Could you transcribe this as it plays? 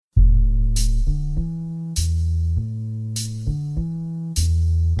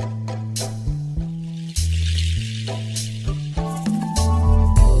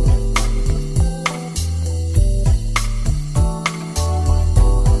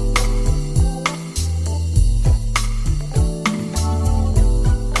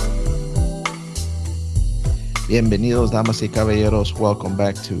Bienvenidos, damas y caballeros. Welcome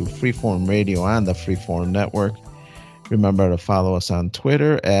back to Freeform Radio on the Freeform Network. Remember to follow us on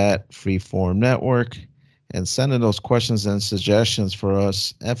Twitter at Freeform Network and send in those questions and suggestions for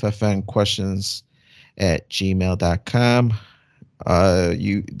us, ffnquestions at gmail.com.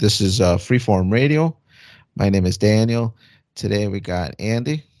 This is Freeform Radio. My name is Daniel. Today we got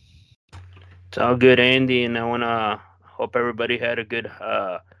Andy. It's all good, Andy, and I wanna hope everybody had a good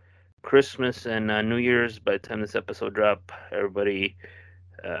Christmas and New Year's. By the time this episode drop, everybody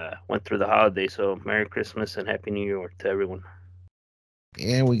went through the holidays. So Merry Christmas and Happy New Year to everyone.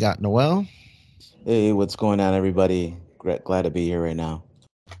 And we got Noel. Hey, what's going on, everybody? Glad to be here right now.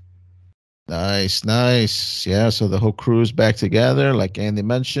 Nice, nice. Yeah, so the whole crew is back together, like Andy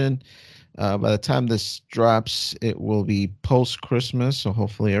mentioned. By the time this drops, it will be post Christmas. So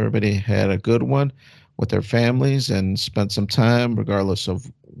hopefully everybody had a good one with their families and spent some time, regardless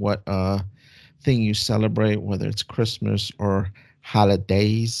of what thing you celebrate, whether it's Christmas or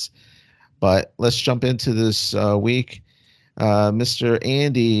holidays. But let's jump into this week. Mr.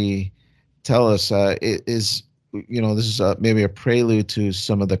 Andy, tell us, this is maybe a prelude to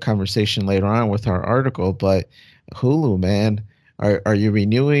some of the conversation later on with our article, but Hulu, man, are you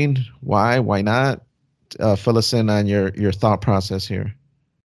renewing? Why? Why not? Fill us in on your thought process here.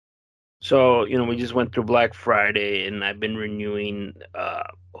 So we just went through Black Friday, and I've been renewing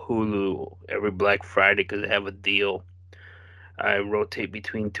Hulu every Black Friday because they have a deal. I rotate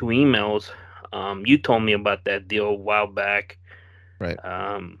between two emails. You told me about that deal a while back. Right.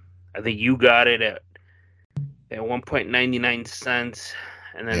 I think you got it at $1.99,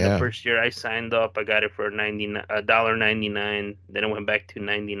 and then the first year I signed up, I got it for $1.99. Then it went back to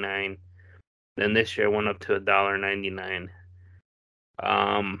 99. Then this year it went up to $1.99.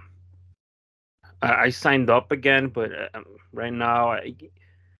 I signed up again, but right now,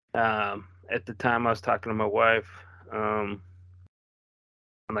 at the time I was talking to my wife, I'm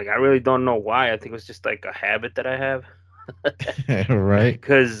like, I really don't know why. I think it was just like a habit that I have. Right.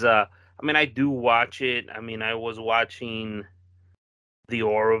 Because I do watch it. I was watching The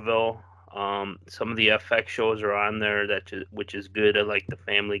Orville. Some of the FX shows are on there which is good. I like The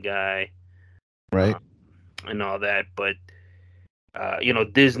Family Guy, right, and all that. But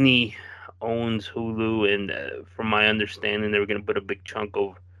Disney owns Hulu, and from my understanding, they were going to put a big chunk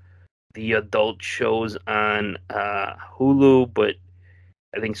of the adult shows on Hulu. But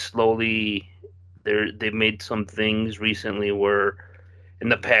I think slowly they've made some things recently where in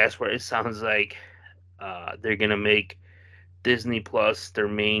the past where it sounds like they're going to make Disney Plus their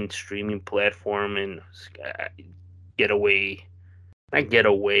main streaming platform and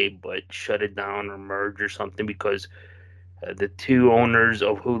but shut it down or merge or something, because the two owners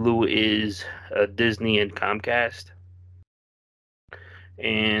of Hulu is Disney and Comcast,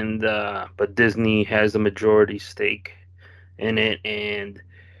 and but Disney has a majority stake in it, and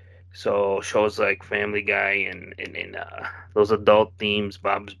so shows like Family Guy and those adult themes,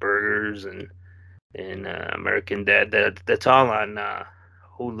 Bob's Burgers and American Dad, that's all on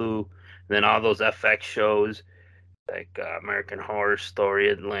Hulu. And then all those FX shows like American Horror Story,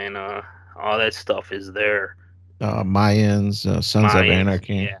 Atlanta, all that stuff is there. Mayans, Sons of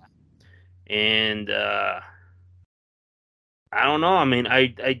Anarchy. Yeah. And I don't know.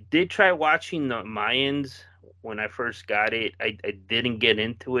 I did try watching the Mayans when I first got it. I didn't get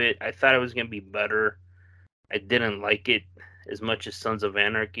into it. I thought it was going to be better. I didn't like it as much as Sons of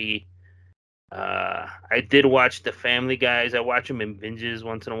Anarchy. I did watch The Family Guys. I watch them in binges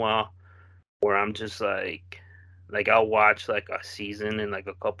once in a while, where I'm just like I'll watch like a season in like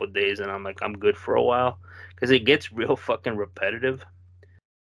a couple of days, and I'm like, I'm good for a while, because it gets real fucking repetitive.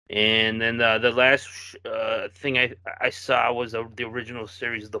 And then the last thing I saw was the original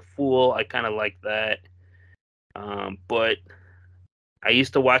series, The Fool. I kind of like that, but I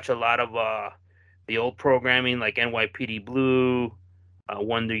used to watch a lot of the old programming like NYPD Blue,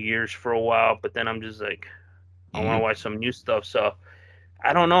 Wonder Years for a while, but then I'm just like, I want to watch some new stuff. So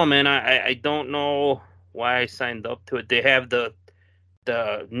I don't know, man. I don't know why I signed up to it. They have the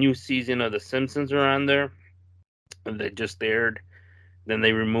new season of The Simpsons are on there, and they just aired. Then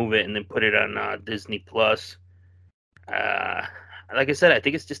they remove it and then put it on Disney Plus. Like I said, I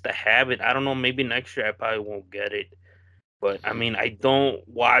think it's just a habit. I don't know. Maybe next year I probably won't get it. But I don't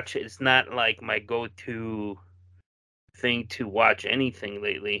watch it. It's not like my go-to thing to watch anything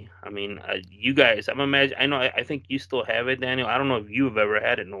lately. You guys, I think you still have it, Daniel. I don't know if you've ever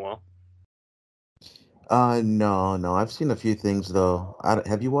had it, Noel. No. I've seen a few things though.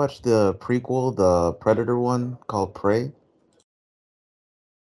 Have you watched the prequel, the Predator one called Prey?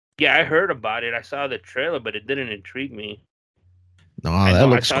 Yeah, I heard about it. I saw the trailer, but it didn't intrigue me. No, I that know I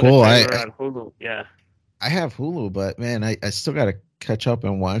looks saw the cool. trailer on Hulu. Yeah. I have Hulu, but man, I still got to catch up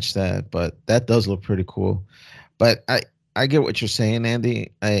and watch that. But that does look pretty cool. But I get what you're saying,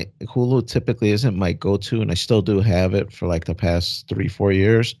 Andy. Hulu typically isn't my go-to, and I still do have it for like the past 3 4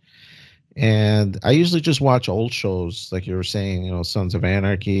 years. And I usually just watch old shows, like you were saying, Sons of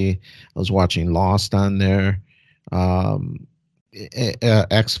Anarchy. I was watching Lost on there, um,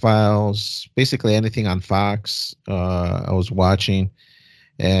 X Files, basically anything on Fox. I was watching,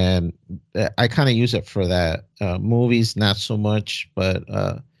 and I kind of use it for that. Movies, not so much, but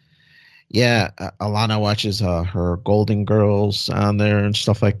yeah, Alana watches her Golden Girls on there and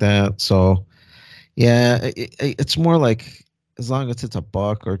stuff like that. So yeah, it's more like as long as it's a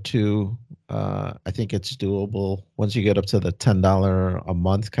buck or two, I think it's doable. Once you get up to the $10 a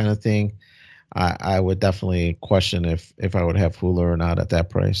month kind of thing, I would definitely question if I would have Hulu or not at that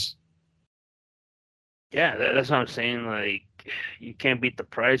price. Yeah, that's what I'm saying. Like, you can't beat the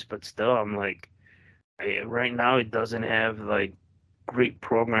price, but still, I'm like, right now it doesn't have like great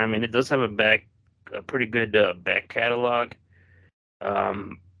programming. It does have a pretty good back catalog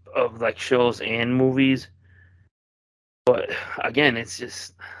um, of like shows and movies. But again, it's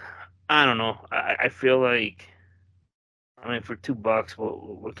just I don't know. I feel like I mean for $2,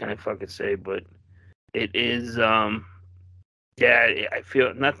 what can I fucking say? But it is yeah. I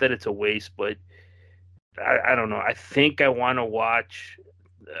feel not that it's a waste, but I don't know. I think I want to watch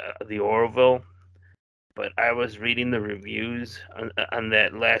the Orville, but I was reading the reviews on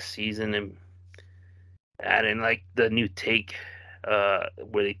that last season, and I didn't like the new take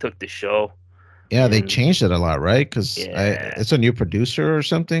where they took the show. Yeah, they And changed it a lot, right? Because yeah, it's a new producer or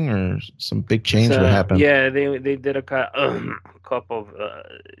something, or some big change what happened. yeah, they did a couple of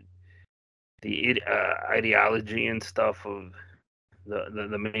the ideology and stuff of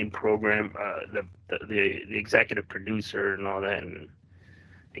the main program, the executive producer and all that, and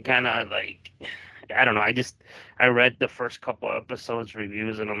it kind of like I don't know. I read the first couple episodes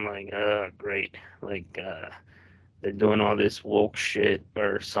reviews and I'm like, great, like they're doing all this woke shit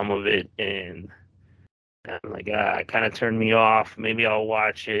or some of it, and I'm like, it kind of turned me off. Maybe I'll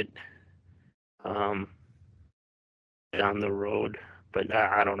watch it um down the road, but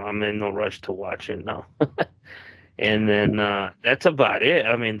I don't know. I'm in no rush to watch it now. And then that's about it.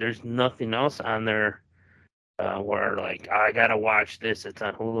 I mean, there's nothing else on there where like I gotta watch this. It's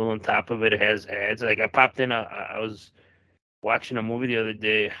on Hulu. On top of it, it has ads. Like I popped in. I was watching a movie the other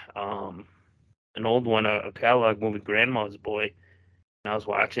day, an old one, a catalog movie, Grandma's Boy. And I was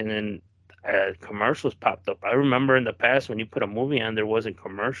watching, and commercials popped up. I remember in the past when you put a movie on, there wasn't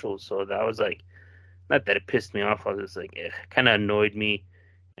commercials, so that was like not that it pissed me off. I was just like, it kind of annoyed me.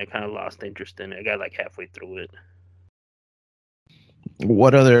 I kind of lost interest in it. I got like halfway through it.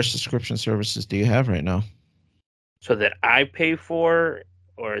 What other subscription services do you have right now? So that I pay for,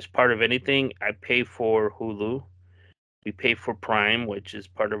 or as part of anything, I pay for Hulu. We pay for Prime, which is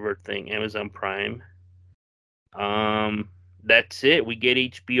part of our thing, Amazon Prime. That's it. We get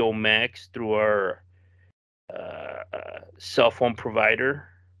HBO Max through our cell phone provider.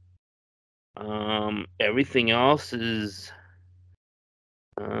 Everything else is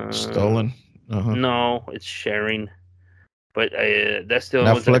Stolen. no, it's sharing. But that's the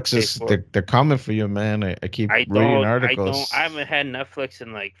only ones that I Netflix pay is for. they're coming for you, man. I keep I reading don't, articles. I haven't had Netflix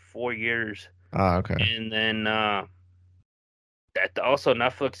in like 4 years. Ah, okay. And then that also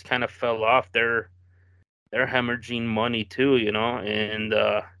Netflix kind of fell off. They're hemorrhaging money too, And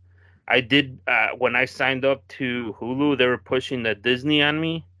I did when I signed up to Hulu, they were pushing the Disney on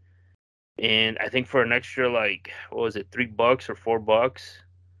me, and I think for an extra like what was it, $3 or $4?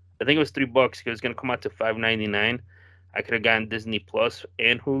 I think it was $3 because it was gonna come out to $5.99. I could have gotten Disney Plus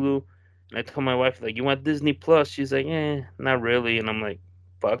and Hulu, and I told my wife like, "You want Disney Plus?" She's like, not really," and I'm like,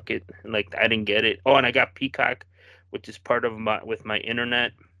 "Fuck it," and like I didn't get it. Oh, and I got Peacock, which is part of my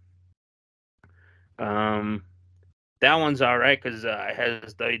internet. Um, that one's all right because it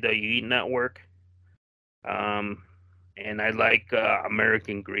has WWE Network. Um, and I like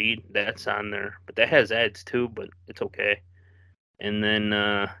American Greed. That's on there, but that has ads too. But it's okay. And then,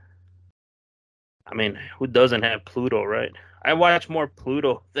 I mean, who doesn't have Pluto, right? I watch more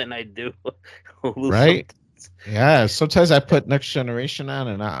Pluto than I do Hulu Right? sometimes. Yeah. Sometimes I put Next Generation on,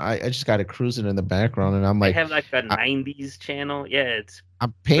 and I just got to cruise it in the background, and I'm They like, have like a I, '90s channel. Yeah, it's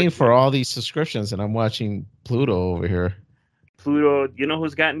I'm paying pretty for good. all these subscriptions, and I'm watching Pluto over here. Pluto. You know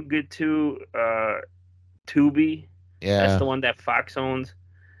who's gotten good too? Tubi. That's Yeah. the one that Fox owns.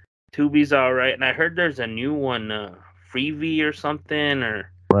 Tubi's all right, and I heard there's a new one, Freevee or something,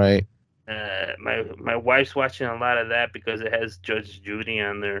 or Right. my wife's watching a lot of that because it has Judge Judy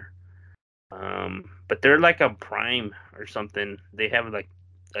on there. But they're like a Prime or something. They have like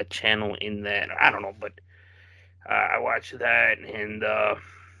a channel in that. I don't know, but I watch that, and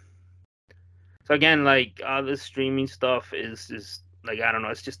so again, like all this streaming stuff is just like I don't know,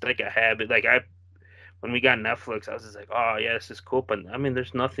 it's just like a habit. Like when we got Netflix, I was just like, oh yeah, this is cool, but I mean,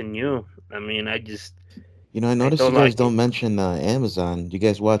 there's nothing new. I mean, I I noticed you don't guys like it. don't mention Amazon. Do you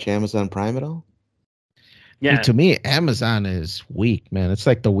guys watch Amazon Prime at all? Dude, Yeah, to me, Amazon is weak, man. It's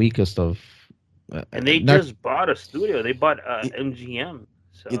like the weakest of and they not. just bought a studio. They bought You, MGM.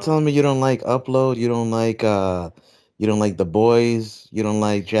 you're So telling me you don't like Upload, you don't like The Boys, you don't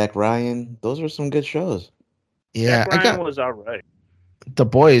like Jack Ryan. Those are some good shows. Yeah, Jack I Ryan got was all right. the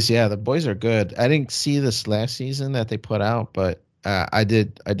boys. Yeah, the boys are good. I didn't see this last season that they put out, but I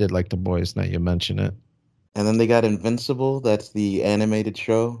did. I did like the boys. Now you mention it. And then they got Invincible, that's the animated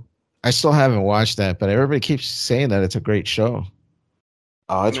show. I still haven't watched that, but everybody keeps saying that it's a great show.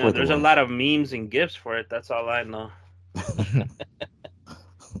 Oh, I it's mean, worth a there's a watch. lot of memes and gifs for it. That's all I know.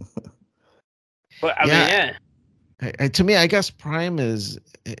 But I mean, Yeah, yeah, to me, I guess Prime is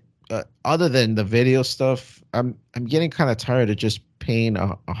other than the video stuff. I'm getting kind of tired of just paying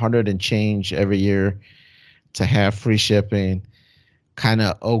a hundred and change every year to have free shipping, kind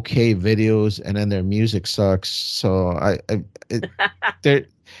of okay videos, and then their music sucks. So it, they're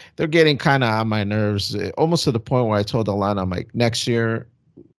they're getting kind of on my nerves, almost to the point where I told Alana, I'm like, next year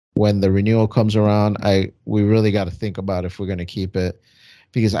when the renewal comes around, we really got to think about if we're going to keep it,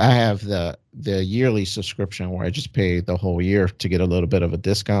 because I have the yearly subscription where I just pay the whole year to get a little bit of a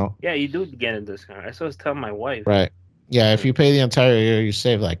discount. yeah, you do get a discount. I was telling my wife. Right. Yeah, if Yeah. you pay the entire year, you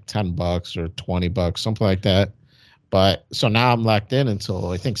save like $10 or $20, something like that. But so now I'm locked in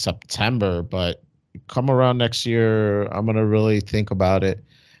until I think September. But come around next year, I'm gonna really think about it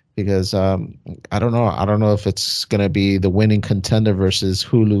because I don't know. I don't know if it's gonna be the winning contender versus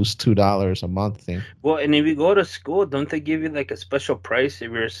Hulu's $2 a month thing. Well, and if you go to school, don't they give you like a special price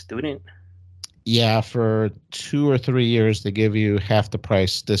if you're a student? Yeah, for 2 or 3 years they give you half the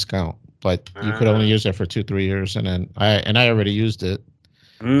price discount, but you could only Uh, use it for 2 3 years, and then I already used it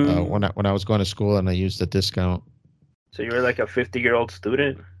mm, when I was going to school, and I used the discount. so you're like a 50-year-old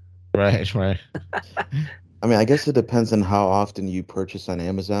student? Right, right. I mean, I guess it depends on how often you purchase on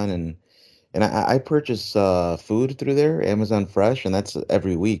Amazon, and I purchase food through there, Amazon Fresh, and that's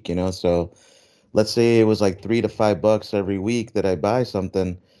every week. So let's say it was like $3 to $5 every week that I buy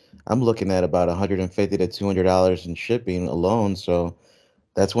something, I'm looking at about 150 to $200 in shipping alone. So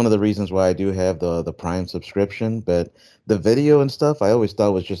that's one of the reasons why I do have the Prime subscription. But the video and stuff, I always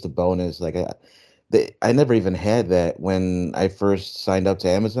thought was just a bonus. Like I never even had that when I first signed up to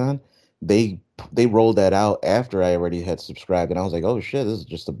Amazon. They they rolled that out after I already had subscribed, and I was like, oh shit, this is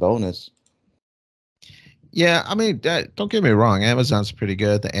just a bonus. Yeah, I mean, don't get me wrong. Amazon's pretty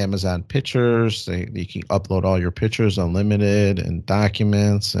good. The Amazon pictures, you can upload all your pictures unlimited and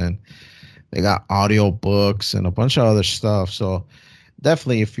documents, and they got audio books and a bunch of other stuff. So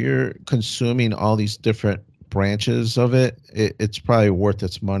definitely, if you're consuming all these different branches of it's probably worth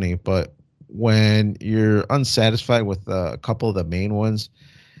its money. But when you're unsatisfied with a couple of the main ones,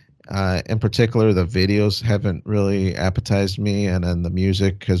 in particular, the videos haven't really appetized me, and then the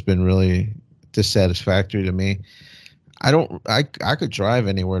music has been really dissatisfactory to me. I could drive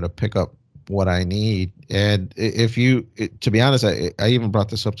anywhere to pick up what I need. And if to be honest, I even brought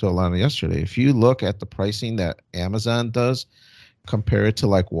this up to Alana yesterday. If you look at the pricing that Amazon does, compare it to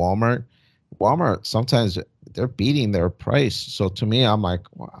like Walmart sometimes they're beating their price. So to me, I'm like,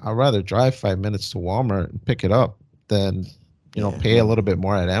 well, I'd rather drive 5 minutes to Walmart and pick it up than, Yeah, pay a little bit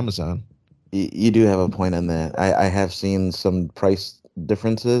more at Amazon. you do have a point on that. I have seen some price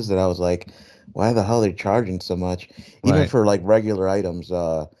differences that I was like, why the hell are they charging so much? Even Right. for like regular items.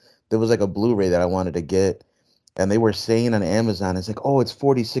 There was like a Blu-ray that I wanted to get, and they were saying on Amazon, it's like, oh, it's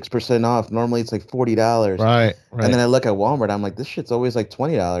 46% off. Normally it's like $40. Right. And then Right. I look at Walmart, I'm like, this shit's always like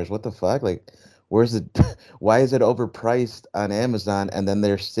 $20. What the fuck? Like, where's it? Why is it overpriced on Amazon? And then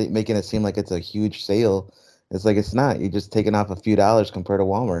they're making it seem like it's a huge sale. It's like it's not. You're just taking off a few dollars compared to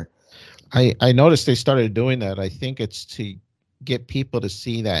Walmart. I noticed they started doing that. I think it's to get people to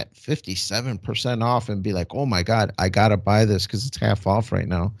see that 57% off and be like, "Oh my god, I got to buy this cuz it's half off right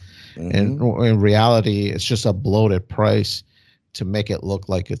now." And Hmm. in reality, it's just a bloated price to make it look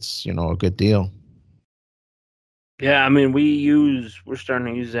like it's, a good deal. Yeah, I mean, we're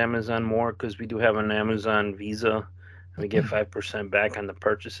starting to use Amazon more because we do have an Amazon Visa, and we get 5% back on the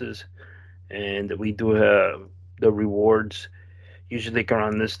purchases, and we do have the rewards. Usually, like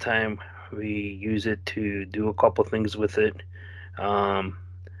around this time, we use it to do a couple things with it. Um,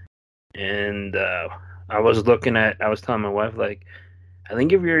 and I was telling my wife, like, I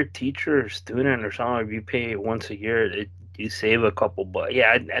think if you're a teacher or student or something, if you pay once a year, you save a couple. But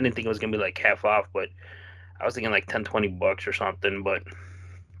yeah, I didn't think it was gonna be like half off, but I was thinking like 10, $20 or something, but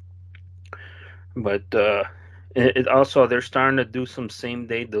it also they're starting to do some same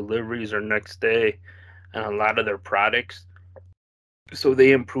day deliveries or next day on a lot of their products, so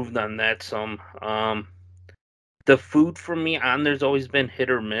they improved on that some. The food for me on there's always been hit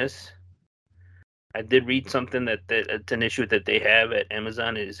or miss. I did read something that it's an issue that they have at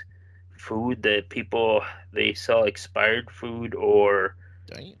Amazon is food that people they sell expired food or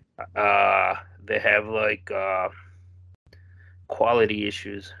Damn. they have like quality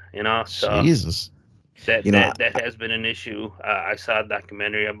issues, so Jesus. that You know, that that has been an issue. I saw a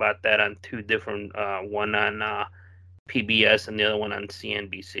documentary about that on two different one on PBS and the other one on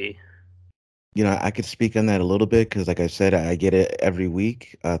CNBC. I could speak on that a little bit because, like I said, I get it every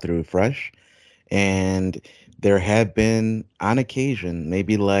week through Fresh, and there have been, on occasion,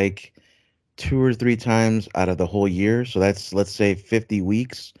 maybe like 2 or 3 times out of the whole year. So that's, let's say, 50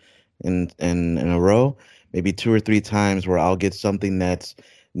 weeks in a row. Maybe 2 or 3 times where I'll get something that's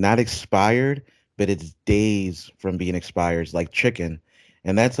not expired, but it's days from being expired, like chicken.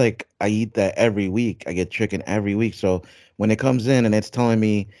 And that's like I eat that every week. I get chicken every week. So when it comes in and it's telling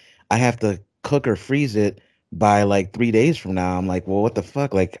me I have to cook or freeze it by like 3 days from now, I'm like, well, what the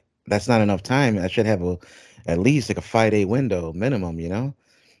fuck? Like that's not enough time. I should have at least like a 5 day window minimum,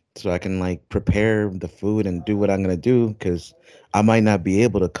 so I can like prepare the food and do what I'm gonna do because I might not be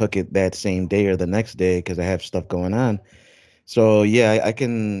able to cook it that same day or the next day because I have stuff going on. So yeah, I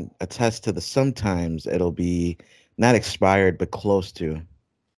can attest to the sometimes it'll be not expired but close to.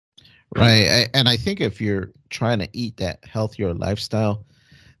 Right. And I think if you're trying to eat that healthier lifestyle,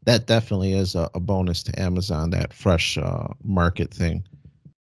 that definitely is a bonus to Amazon, that fresh market thing.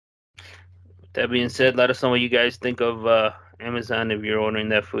 That being said, let us know what you guys think of Amazon if you're ordering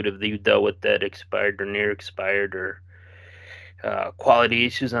that food, if you dealt with that expired or near expired or quality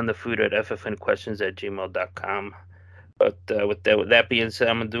issues on the food at ffnquestions@gmail.com. But with that being said,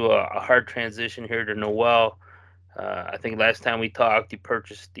 I'm gonna do a hard transition here to Noel. I think last time we talked,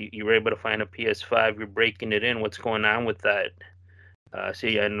 you were able to find a PS5. You're breaking it in. What's going on with that?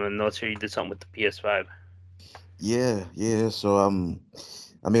 See, I noticed here you did something with the PS5. Yeah, yeah. So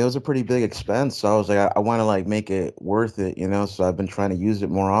I mean, it was a pretty big expense. So I was like, I want to like make it worth it. So I've been trying to use it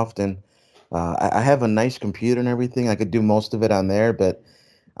more often. I have a nice computer and everything. I could do most of it on there, but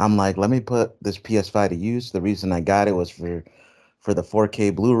I'm like, let me put this PS5 to use. The reason I got it was for the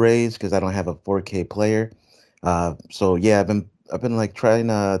 4K Blu-rays because I don't have a 4K player. So yeah, I've been like trying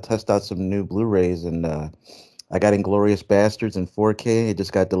to test out some new Blu-rays, and I got Inglorious Bastards in 4K. It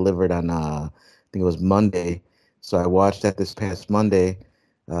just got delivered on I think it was Monday. So I watched that this past Monday,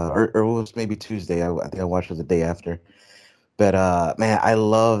 or it was maybe Tuesday. I think I watched it the day after. But man, I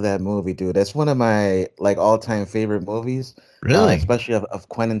love that movie, dude. That's one of my like all-time favorite movies, Really? especially of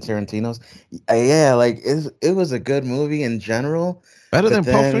Quentin Tarantino's. Yeah, like it was a good movie in general, Better but than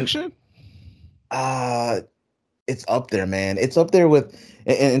Pulp then Fiction? uh it's up there, man. It's up there with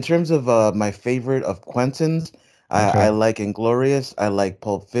in terms of my favorite of Quentin's. I Okay. like Inglorious. I like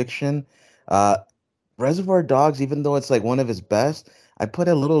Pulp Fiction. Uh, Reservoir Dogs, even though it's like one of his best, I put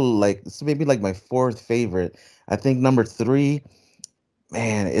a little like it's maybe like my fourth favorite. I think number three,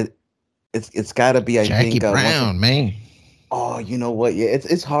 man, it's got to be. I Jackie think once. Brown, man. Oh, you know what? Yeah,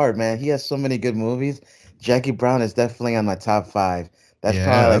 it's hard, man. He has so many good movies. Jackie Brown is definitely on my top five. That's Yeah,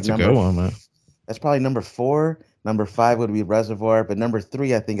 probably like that's a good one, man. that's probably number four. Number five would be Reservoir, but number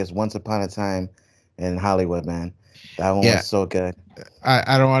three I think is Once Upon a Time in Hollywood, man. That one Yeah, was so good.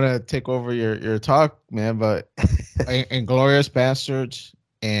 I don't want to take over your talk, man, but Inglorious Bastards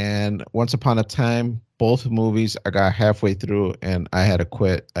and Once Upon a Time, both movies, I got halfway through and I had to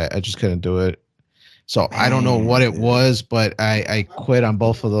quit. I just couldn't do it. So I don't know what Man, it was, but I quit on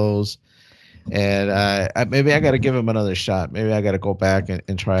both of those. And maybe I got to give him another shot. Maybe I got to go back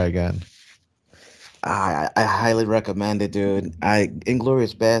and try again. I highly recommend it, dude.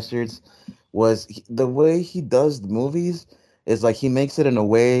 Inglorious Bastards the way he does the movies is like he makes it in a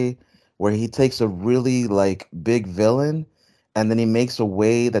way where he takes a really like big villain and then he makes a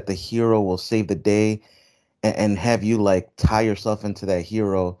way that the hero will save the day and have you like tie yourself into that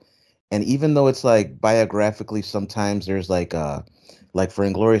hero. And even though it's like biographically, sometimes there's like for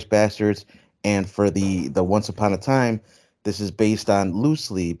Inglorious Bastards and for the Once Upon a Time, this is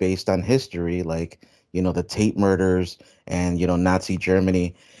loosely based on history, like the Tate murders and Nazi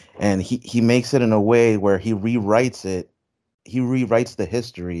Germany, and he makes it in a way where he rewrites the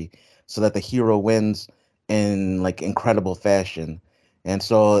history so that the hero wins in like incredible fashion. And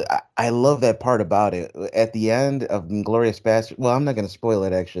so I love that part about it. At the end of Inglorious Bastard, well, I'm not going to spoil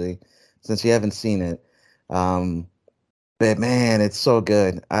it actually, since you haven't seen it. Um, but man, it's so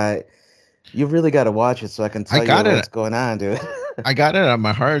good. You really got to watch it so I can I tell you got it. what's going on, dude. I got it on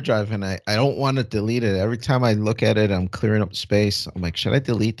my hard drive, and I don't want to delete it. Every time I look at it, I'm clearing up space. I'm like, should I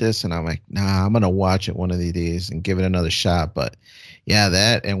delete this? And I'm like, nah, I'm gonna watch it one of these days and give it another shot. But yeah,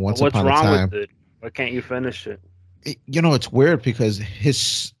 that and Once What's Upon a wrong with Time. it? Why can't you finish it? It's weird because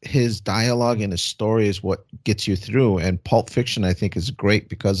his dialogue and his story is what gets you through. And Pulp Fiction, I think, is great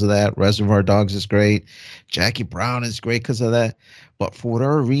because of that. Reservoir Dogs is great. Jackie Brown is great because of that. But for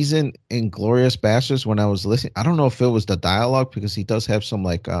whatever reason, Inglorious Bastards, when I was listening, I don't know if it was the dialogue because he does have some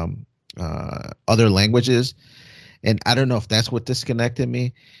like other languages, and I don't know if that's what disconnected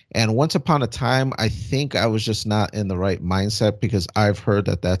me. And Once Upon a Time, I think I was just not in the right mindset because I've heard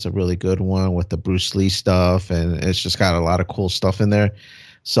that that's a really good one with the Bruce Lee stuff, and it's just got a lot of cool stuff in there.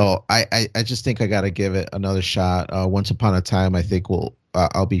 So I just think I got to give it another shot. Once Upon a Time, I think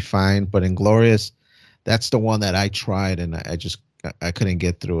I'll be fine, but Inglorious, that's the one that I tried and I just I couldn't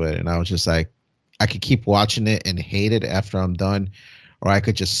get through it, and I was just like, I could keep watching it and hate it after I'm done, or I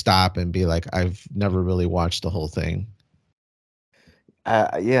could just stop and be like, I've never really watched the whole thing.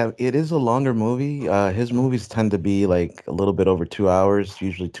 Yeah, it is a longer movie. His movies tend to be like a little bit over 2 hours,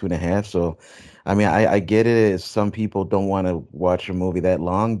 usually 2.5. So, I mean, I get it. Some people don't want to watch a movie that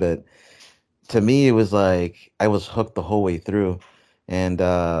long, but to me, it was like I was hooked the whole way through. And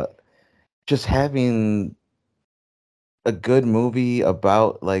just having a good movie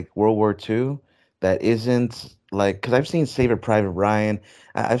about like World War II that isn't like, because I've seen Saving Private Ryan.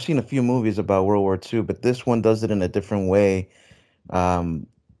 I've seen a few movies about World War II, but this one does it in a different way, um,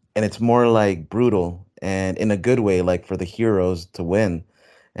 and it's more like brutal and in a good way, like for the heroes to win.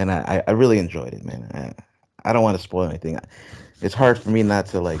 And I really enjoyed it, man. I don't want to spoil anything. It's hard for me not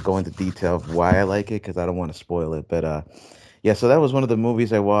to like go into detail of why I like it because I don't want to spoil it. But yeah, so that was one of the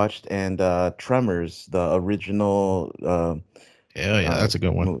movies I watched, and Tremors, the original Yeah, that's a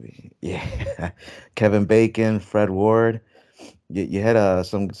good one. movie. Yeah, Kevin Bacon, Fred Ward. You had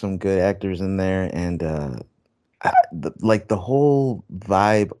some good actors in there, and like the whole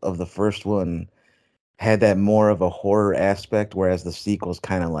vibe of the first one had that more of a horror aspect, whereas the sequels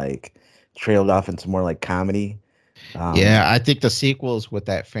kind of like trailed off into more like comedy. Um, Yeah, I think the sequels with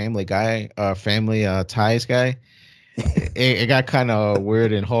that Family Ties guy, it got kind of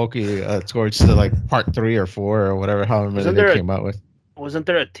weird and hokey towards the like part 3 or 4 or whatever, however many Wasn't they there a came out with. wasn't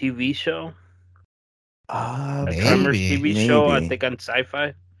there a TV show, a Tremors Maybe. TV show? I maybe. think on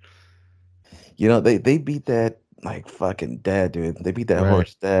Sci-Fi. They beat that like fucking dead, dude. They beat that Right.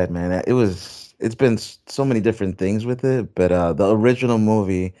 horse dead, man. It's been so many different things with it, but the original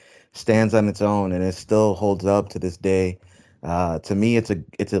movie stands on its own and it still holds up to this day. To me, it's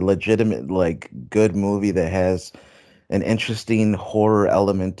a legitimate like good movie that has an interesting horror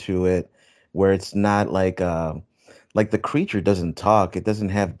element to it, where it's not like the creature doesn't talk, it doesn't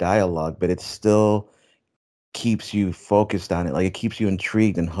have dialogue, but it still keeps you focused on it. Like it keeps you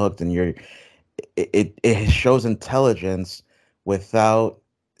intrigued and hooked, and it shows intelligence without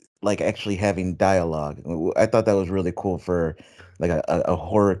like actually having dialogue. I thought that was really cool for like a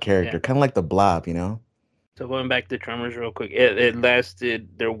horror Yeah. character, kind of like the Blob, you know? So going back to Tremors real quick, it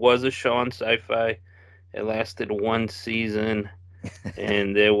lasted. There was a show on Sci-Fi. It lasted one season,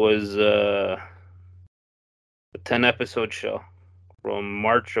 and there was a 10 episode show from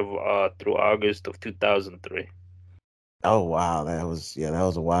March of through August of 2003. Oh wow, that was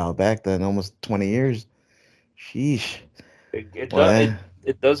a while back then, almost 20 years. Sheesh. It it Well, does it,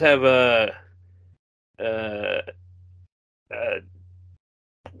 it does have a uh, uh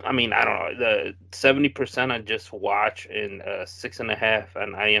I mean, I don't know, the 70% I just watch and 6.5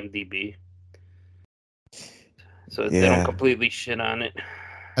 on IMDb, so they don't yeah. completely shit on it.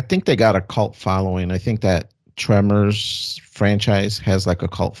 I think they got a cult following. I think that Tremors franchise has like a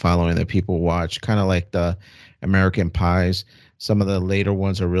cult following that people watch, kind of like the American Pies. Some of the later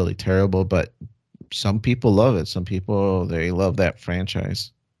ones are really terrible, but some people love it. Some people they love that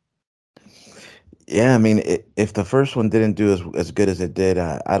franchise. Yeah, I mean, if the first one didn't do as good as it did,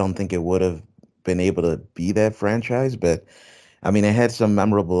 I don't think it would have been able to be that franchise. But I mean, it had some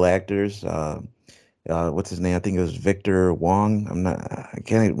memorable actors. What's his name? I think it was Victor Wong. I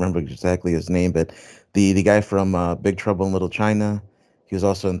can't even remember exactly his name, but the guy from Big Trouble in Little China. He was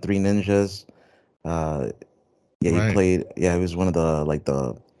also in Three Ninjas. Uh, yeah, he Right. played. Yeah, he was one of the like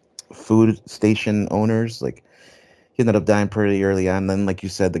the food station owners. Like he ended up dying pretty early on. Then, like you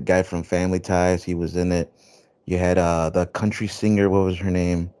said, the guy from Family Ties, he was in it. You had the country singer. What was her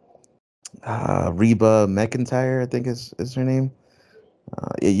name? Reba McEntire, I think is her name.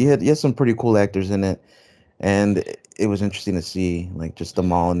 Yeah, you had some pretty cool actors in it, and it was interesting to see like just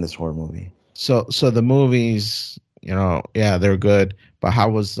them all in this horror movie. So the movies, yeah, they're good. But how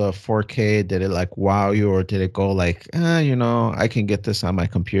was the 4K? Did it like wow you, or did it go like, I can get this on my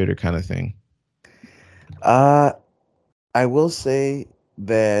computer kind of thing? Uh, I will say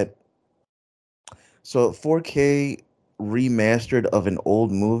that so 4K remastered of an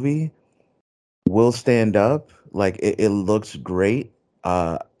old movie will stand up. Like it looks great.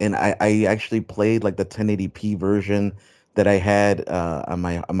 And I actually played like the 1080p version that I had on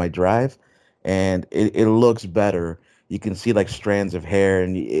my drive, and it looks better. You can see like strands of hair,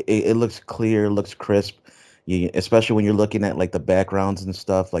 and it looks clear, looks crisp. Especially when you're looking at like the backgrounds and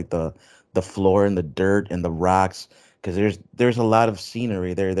stuff, like the floor and the dirt and the rocks, because there's a lot of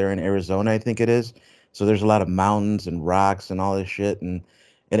scenery there. They're in Arizona, I think it is. So there's a lot of mountains and rocks and all this shit, and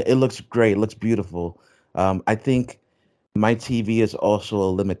it looks great. It looks beautiful. I think my TV is also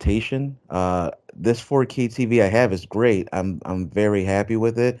a limitation. This 4K TV I have is great. I'm very happy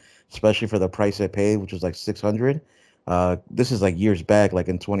with it, especially for the price I paid, which was like 600. This is like years back, like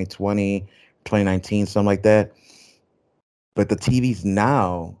in 2020, 2019, something like that. But the TVs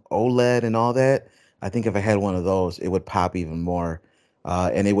now, OLED and all that, I think if I had one of those, it would pop even more,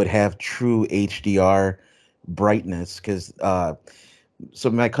 and it would have true HDR brightness. Because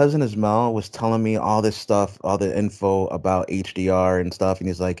so my cousin Ismail was telling me all this stuff, all the info about HDR and stuff, and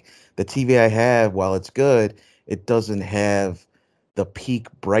he's like, the TV I have, while it's good, it doesn't have the peak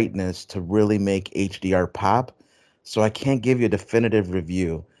brightness to really make HDR pop. So I can't give you a definitive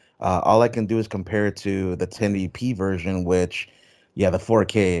review. All I can do is compare it to the 1080p version, which, yeah, the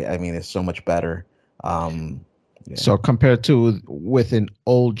 4K, I mean, is so much better. Yeah. So compared to with an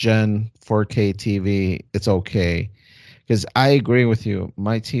old gen 4K TV, it's okay. Because I agree with you.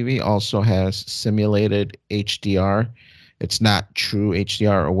 My TV also has simulated HDR. It's not true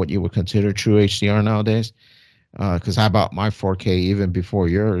HDR or what you would consider true HDR nowadays. Because I bought my 4K even before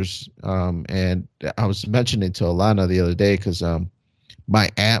yours. And I was mentioning to Alana the other day because my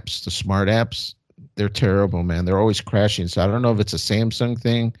apps, the smart apps, they're terrible, man. They're always crashing. So I don't know if it's a Samsung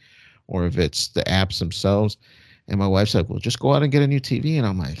thing or if it's the apps themselves. And my wife's like, well, just go out and get a new TV. And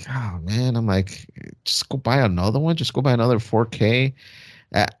I'm like, oh, man. I'm like, just go buy another one. Just go buy another 4K.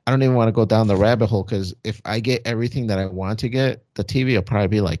 I don't even want to go down the rabbit hole because if I get everything that I want to get, the TV will probably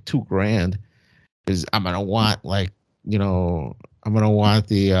be like 2 grand because I'm going to want like, you know, I'm going to want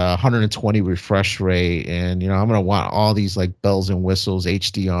the 120 refresh rate and, I'm going to want all these like bells and whistles,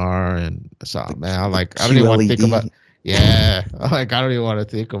 HDR. And so, man, I'm The like, I don't even want to think about, QLED. yeah, like, I don't even want to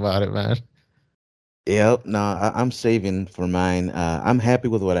think about it, man. Yep, no, I'm saving for mine. I'm happy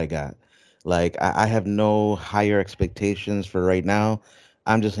with what I got. Like, I have no higher expectations for right now.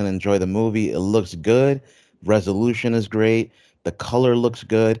 I'm just gonna enjoy the movie. It looks good. Resolution is great. The color looks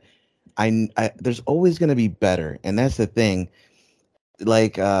good. There's always gonna be better, and that's the thing.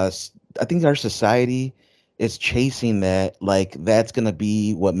 Like, I think our society is chasing that. Like, that's gonna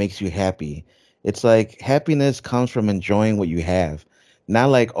be what makes you happy. It's like happiness comes from enjoying what you have, not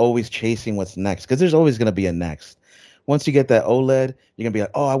like always chasing what's next. Because there's always gonna be a next. Once you get that OLED, you're gonna be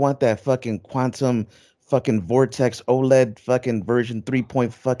like, oh, I want that fucking quantum fucking vortex OLED fucking version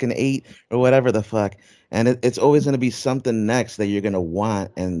 3.8 or whatever the fuck. And it's always gonna be something next that you're gonna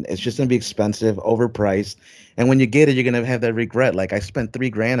want, and it's just gonna be expensive, overpriced. And when you get it, you're gonna have that regret. Like, I spent 3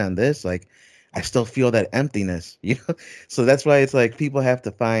 grand on this. Like, I still feel that emptiness. So that's why it's like people have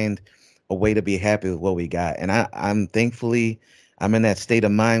to find a way to be happy with what we got. And I'm thankfully I'm in that state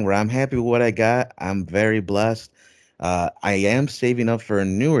of mind where I'm happy with what I got. I'm very blessed. I am saving up for a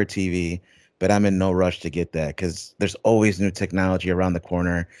newer TV, but I'm in no rush to get that because there's always new technology around the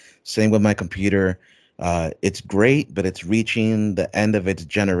corner. Same with my computer. It's great, but it's reaching the end of its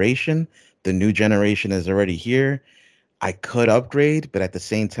generation. The new generation is already here. I could upgrade, but at the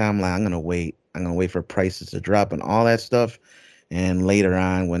same time, like, I'm gonna wait. I'm gonna wait for prices to drop and all that stuff. And later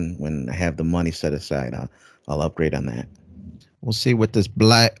on, when I have the money set aside, I'll upgrade on that. We'll see with this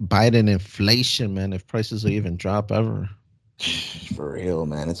black Biden inflation, man, if prices will even drop ever. For real,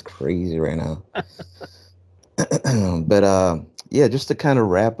 man, it's crazy right now. But yeah, just to kind of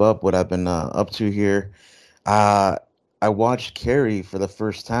wrap up what I've been up to here. Uh, I watched Carrie for the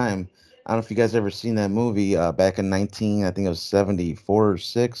first time. I don't know if you guys ever seen that movie back in 19, I think it was 74 or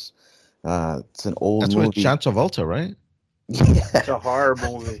 6. It's an old That's with movie. John Travolta, right? It's Yeah. a horror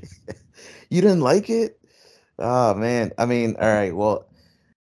movie. You didn't like it? Oh man. I mean, all right. Well,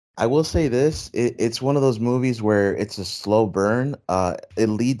 I will say this. It's one of those movies where it's a slow burn. It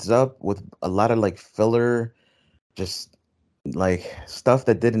leads up with a lot of like filler, just like stuff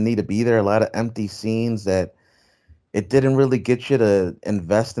that didn't need to be there, a lot of empty scenes that it didn't really get you to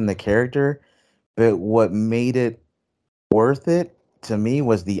invest in the character. But what made it worth it to me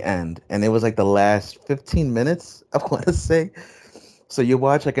was the end. And it was like the last 15 minutes, I want to say. So you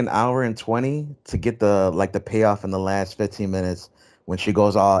watch like an hour and 20 to get the payoff in the last 15 minutes when she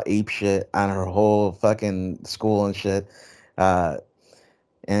goes all ape shit on her whole fucking school and shit. Uh,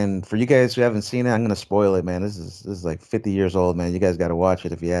 and for you guys who haven't seen it, I'm gonna spoil it, man. This is like 50 years old, man. You guys got to watch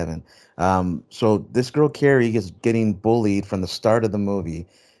it if you haven't. So this girl Carrie is getting bullied from the start of the movie.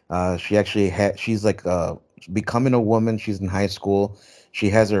 She actually she's like becoming a woman. She's in high school. She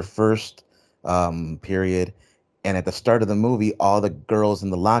has her first period, and at the start of the movie, all the girls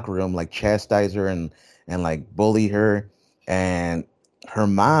in the locker room like chastise her and like bully her, and her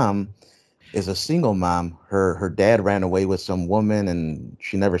mom is a single mom. Her dad ran away with some woman and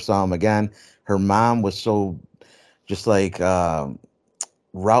she never saw him again. Her mom was so just like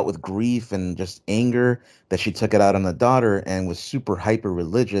wrought with grief and just anger that she took it out on the daughter and was super hyper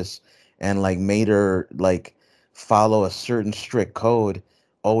religious and like made her like follow a certain strict code,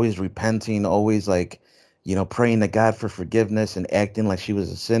 always repenting, always like praying to God for forgiveness and acting like she was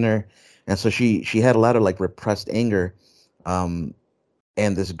a sinner. And so she had a lot of like repressed anger.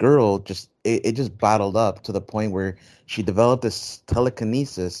 And this girl it just bottled up to the point where she developed this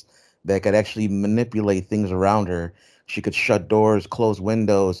telekinesis that could actually manipulate things around her. She could shut doors, close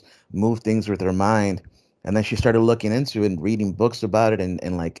windows, move things with her mind. And then she started looking into it and reading books about it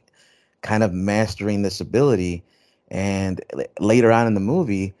and like kind of mastering this ability. And later on in the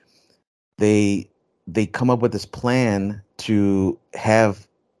movie, they they come up with this plan to have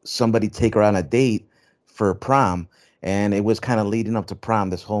somebody take her on a date for prom, and it was kind of leading up to prom.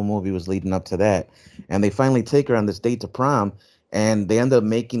 This whole movie was leading up to that, and they finally take her on this date to prom, and they end up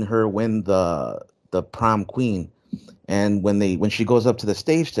making her win the prom queen. And when she goes up to the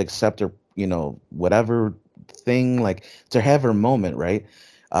stage to accept her, whatever thing, like to have her moment, right?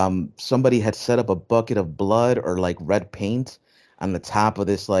 Somebody had set up a bucket of blood or like red paint on the top of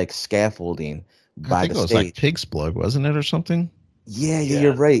this like scaffolding I by think the it was like stage. pig's blood, wasn't it, or something? Yeah, you're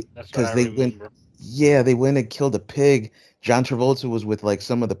Yeah, right. that's what I Because they went, remember. yeah, they went and killed a pig. John Travolta was with like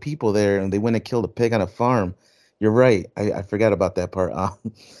some of the people there, and they went and killed a pig on a farm. You're right. I forgot about that part.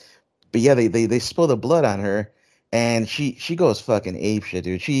 But yeah, they spill the blood on her, and she goes fucking ape shit,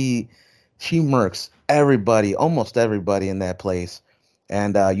 dude. She murks everybody, almost everybody in that place,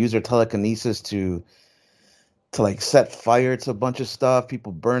 and use her telekinesis to like set fire to a bunch of stuff.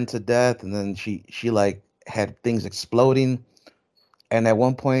 People burned to death, and then she like had things exploding. And at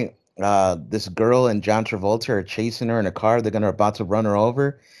one point, this girl and John Travolta are chasing her in a car. They're gonna about to run her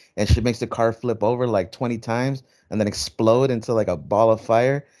over, and she makes the car flip over like 20 times and then explode into like a ball of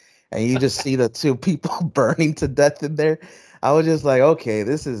fire. And you just see the two people burning to death in there. I was just like, okay,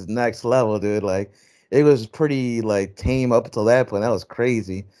 this is next level, dude. Like, it was pretty like tame up until that point. That was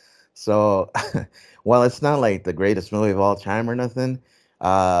crazy. So, while it's not like the greatest movie of all time or nothing,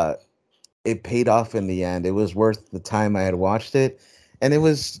 uh, it paid off in the end. It was worth the time I had watched it. And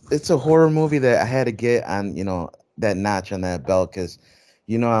it's a horror movie that I had to get on, that notch on that belt because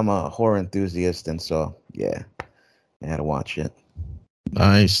I'm a horror enthusiast, and so yeah, I had to watch it.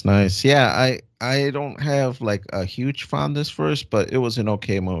 Nice, nice. Yeah, I don't have like a huge fondness for it, but it was an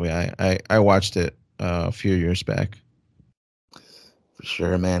okay movie. I watched it a few years back. For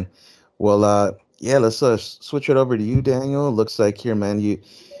sure, man. Well, yeah, let's switch it over to you, Daniel. Looks like here, man, you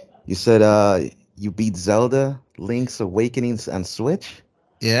said you beat Zelda Link's Awakenings on Switch.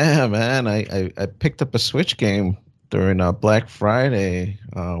 Yeah, man. I picked up a Switch game during Black Friday.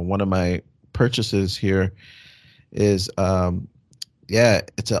 One of my purchases here is yeah,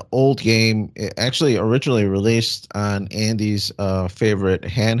 it's an old game. It actually originally released on Andy's favorite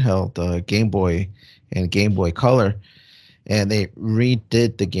handheld, Game Boy and Game Boy Color, and they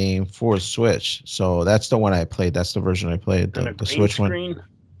redid the game for Switch. So that's the one I played. That's the version I played, On a the green Switch one. screen.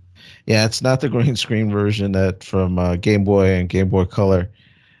 Yeah, it's not the green screen version that from Game Boy and Game Boy Color.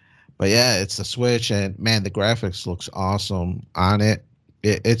 But yeah, it's the Switch, and man, the graphics looks awesome on it.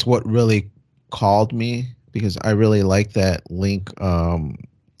 It's what really called me because I really like that Link to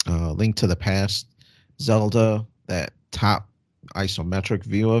the Past Zelda, that top isometric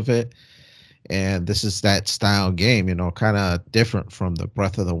view of it. And this is that style game, kind of different from the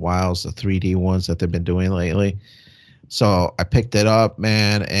Breath of the Wilds, the 3D ones that they've been doing lately. So I picked it up,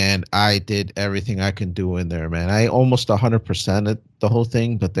 man, and I did everything I can do in there, man. I almost 100% the whole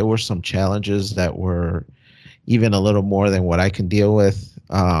thing, but there were some challenges that were even a little more than what I can deal with.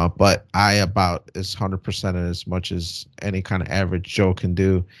 But I about as 100% as much as any kind of average Joe can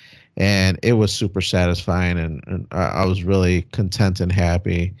do. And it was super satisfying, and I was really content and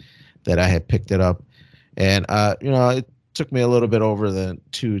happy that I had picked it up. And it took me a little bit over the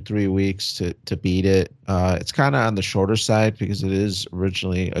 2-3 weeks to beat it. It's kind of on the shorter side because it is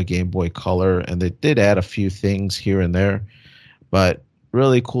originally a Game Boy Color, and they did add a few things here and there. But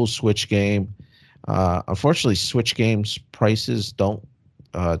really cool Switch game. Unfortunately, Switch games prices don't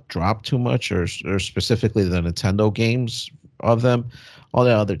drop too much, or specifically the Nintendo games of them. All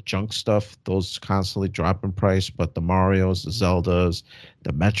the other junk stuff, those constantly drop in price. But the Mario's, the Zeldas,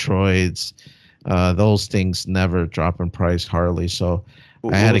 the Metroids, those things never drop in price hardly. So I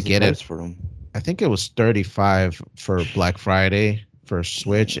What had to was the get it. price for them? I think it was 35 for Black Friday for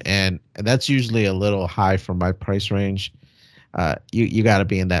Switch, Damn. and that's usually a little high for my price range. You got to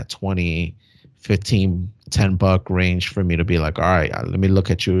be in that 20, 15, $10 range for me to be like, all right, let me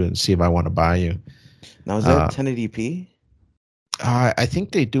look at you and see if I want to buy you. Now is that Uh, 1080p? I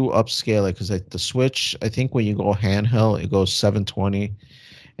think they do upscale it because the Switch, I think when you go handheld, it goes 720,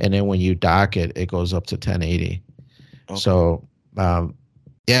 and then when you dock it, it goes up to 1080. Okay. So,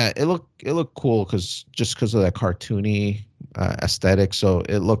 yeah, it looked cool because of that cartoony aesthetic. So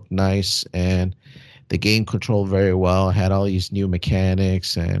it looked nice, and the game controlled very well. It had all these new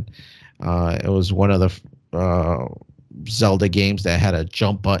mechanics, and it was one of the Zelda games that had a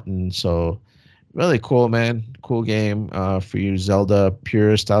jump button. So really cool, man. Cool game for you Zelda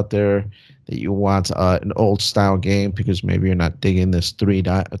purists out there that you want an old style game because maybe you're not digging this three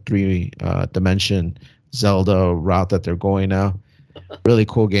dimension Zelda route that they're going now. Really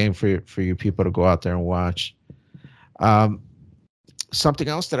cool game for you people to go out there and watch. Um, Something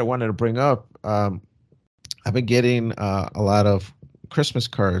else that I wanted to bring up. I've been getting a lot of Christmas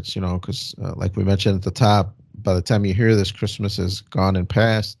cards, because like we mentioned at the top, by the time you hear this, Christmas is gone and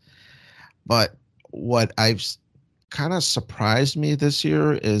past. But what I've kind of surprised me this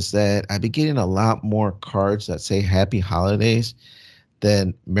year is that I've been getting a lot more cards that say Happy Holidays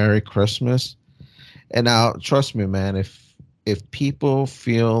than Merry Christmas. And now, trust me, man, if people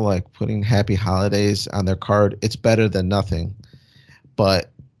feel like putting Happy Holidays on their card, it's better than nothing.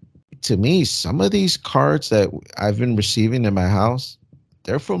 But to me, some of these cards that I've been receiving in my house,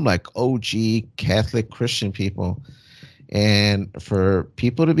 they're from like OG Catholic Christian people. And for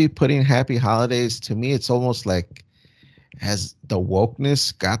people to be putting happy holidays, to me, it's almost like, has the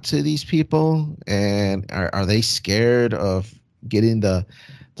wokeness got to these people? And are they scared of getting the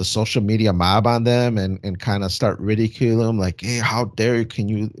social media mob on them and kind of start ridiculing them like, hey, how dare can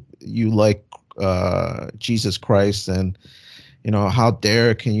you like Jesus Christ, and how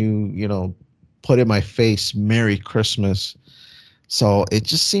dare can you put in my face Merry Christmas. So it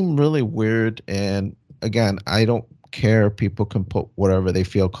just seemed really weird. And again, I don't care. People can put whatever they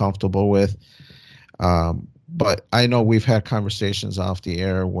feel comfortable with. But I know we've had conversations off the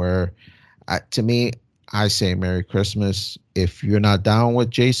air where, to me, I say Merry Christmas. If you're not down with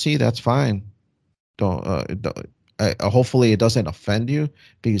JC, that's fine. Don't. Hopefully, it doesn't offend you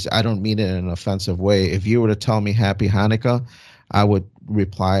because I don't mean it in an offensive way. If you were to tell me Happy Hanukkah, I would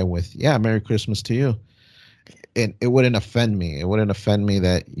reply with, "Yeah, Merry Christmas to you." And it wouldn't offend me. It wouldn't offend me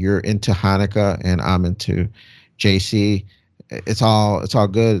that you're into Hanukkah and I'm into JC. It's all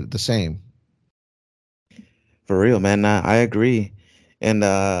good the same. For real, man. Nah, I agree. And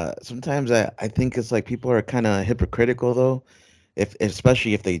sometimes I think it's like people are kind of hypocritical though, if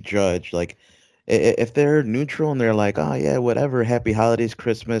especially if they judge. Like if they're neutral and they're like, oh yeah, whatever, happy holidays,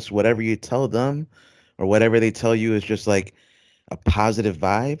 Christmas, whatever you tell them, or whatever they tell you is just like a positive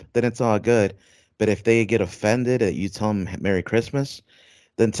vibe, then it's all good. But if they get offended that you tell them Merry Christmas,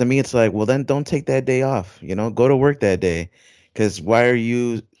 then to me it's like, well, then don't take that day off. Go to work that day, because why are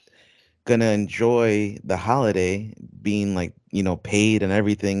you gonna enjoy the holiday being like paid and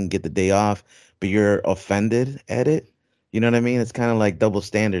everything, get the day off, but you're offended at it? You know what I mean? It's kind of like double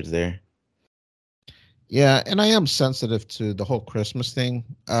standards there. Yeah, and I am sensitive to the whole Christmas thing.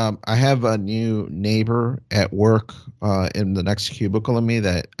 I have a new neighbor at work in the next cubicle of me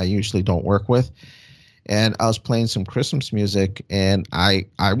that I usually don't work with, and I was playing some Christmas music, and I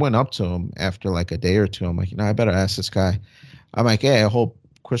went up to him after like a day or two. I'm like, I better ask this guy. I'm like, hey, I hope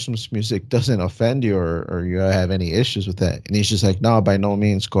Christmas music doesn't offend you, or you have any issues with that. And he's just like, no, by no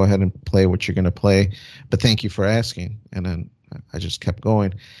means. Go ahead and play what you're gonna play, but thank you for asking. And then I just kept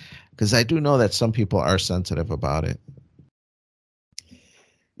going because I do know that some people are sensitive about it.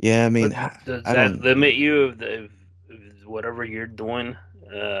 Yeah, I mean, But does I that don't. limit you if whatever you're doing?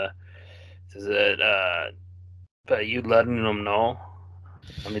 Uh, does it by you letting them know?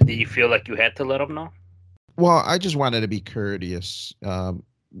 I mean, do you feel like you had to let them know? Well, I just wanted to be courteous.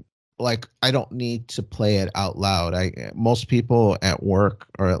 Like I don't need to play it out loud. Most people at work,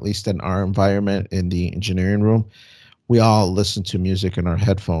 or at least in our environment in the engineering room, we all listen to music in our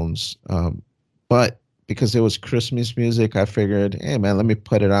headphones. But because it was Christmas music, I figured, hey man, let me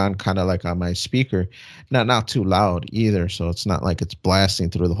put it on kind of like on my speaker, not too loud either, so it's not like it's blasting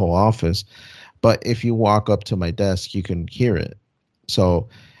through the whole office. But if you walk up to my desk, you can hear it. So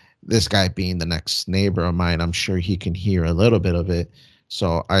this guy being the next neighbor of mine, I'm sure he can hear a little bit of it.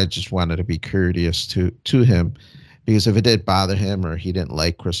 So I just wanted to be courteous to him, because if it did bother him or he didn't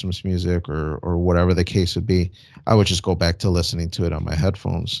like Christmas music or whatever the case would be, I would just go back to listening to it on my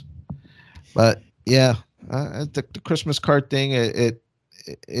headphones. But yeah, the Christmas card thing, it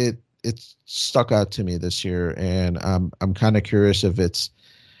stuck out to me this year, and I'm kind of curious if it's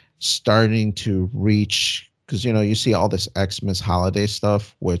starting to reach, because you see all this Xmas holiday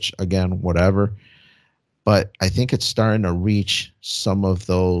stuff, which again, whatever, but I think it's starting to reach some of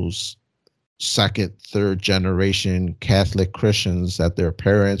those second, third generation Catholic Christians that their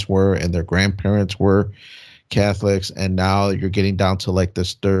parents were and their grandparents were Catholics, and now you're getting down to like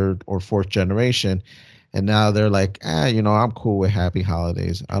this third or fourth generation, and now they're like, I'm cool with happy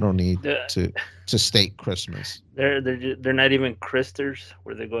holidays. I don't need The, to state Christmas. they're not even Christers,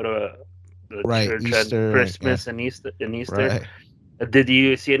 where they go to the Right, church on Easter, yeah, Christmas and Easter. right. Did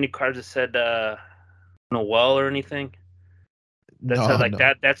you see any cards that said Noel or anything? That's No, like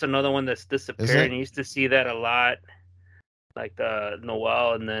no. that's another one that's Is disappearing. it? You used to see that a lot, like the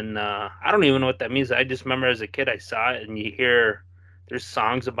Noel, and then I don't even know what that means. I just remember as a kid I saw it, and you hear there's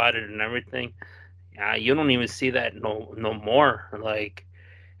songs about it and everything. Yeah, you don't even see that no more. Like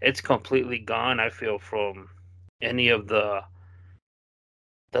it's completely gone. I feel from any of the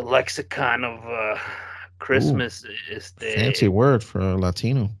lexicon of Ooh, Christmas. Is fancy the word for a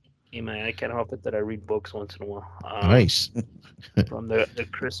Latino. man, I can't help it that I read books once in a while. Nice. From the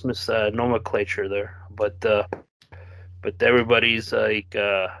Christmas nomenclature there, but everybody's like,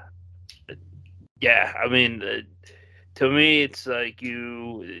 yeah. I mean, to me, it's like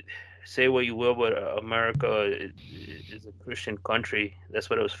you say what you will, but America is a Christian country. That's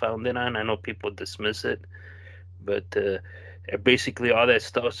what it was founded on. I know people dismiss it, but basically all that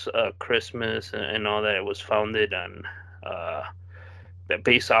stuff's Christmas and all that was founded on uh, that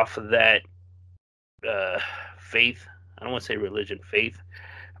based off of that uh, faith. I don't want to say religion, faith,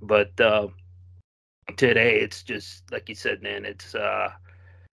 but today it's just like you said, man. It's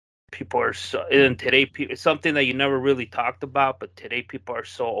people are so, and today it's something that you never really talked about, but today people are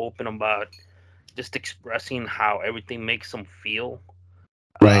so open about just expressing how everything makes them feel.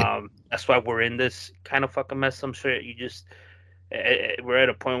 Right. That's why we're in this kind of fucking mess. I'm sure you just we're at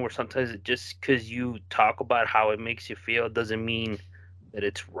a point where sometimes it just because you talk about how it makes you feel doesn't mean that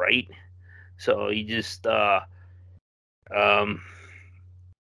it's right. So you just um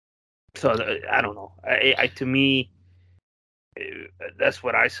so I don't know. I to me that's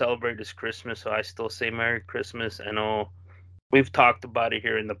what I celebrate is Christmas. So I still say Merry Christmas. I know we've talked about it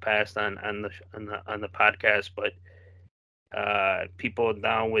here in the past on the podcast, but people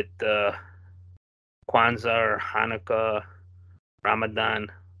down with Kwanzaa or Hanukkah,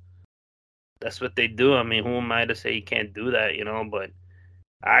 Ramadan, that's what they do. I mean, who am I to say you can't do that, But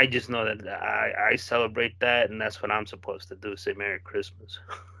I just know that I celebrate that, and that's what I'm supposed to do, say Merry Christmas.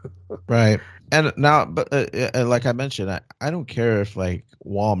 Right. And now, but like I mentioned, I don't care if like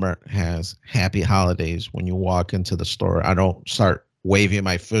Walmart has happy holidays when you walk into the store. I don't start waving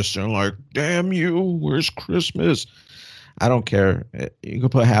my fist and like, damn you, where's Christmas? I don't care. You can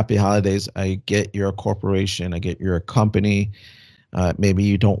put happy holidays. I get you're a corporation. I get you're a company. Maybe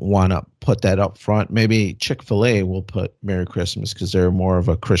you don't want to put that up front. Maybe Chick-fil-A will put Merry Christmas because they're more of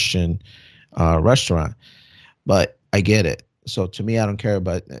a Christian restaurant. But I get it. So to me, I don't care.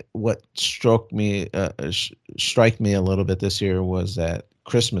 But what strike me a little bit this year was that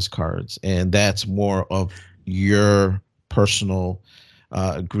Christmas cards, and that's more of your personal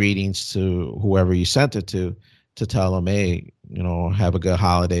greetings to whoever you sent it to tell them, hey, have a good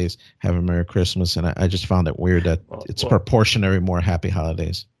holidays, have a Merry Christmas. And I just found it weird that it's proportionally more happy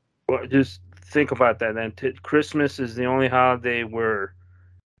holidays. Well, just think about that then. Christmas is the only holiday where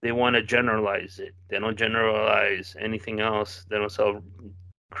they want to generalize it. They don't generalize anything else. They don't sell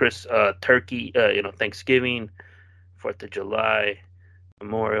turkey, Thanksgiving, 4th of July,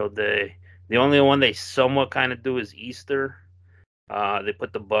 Memorial Day. The only one they somewhat kind of do is Easter. They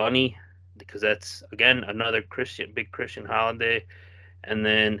put the bunny because that's again another big Christian holiday, and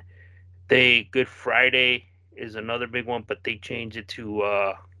then Good Friday is another big one, but they change it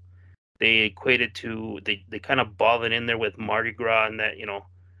to they equate it to they kind of ball it in there with Mardi Gras and that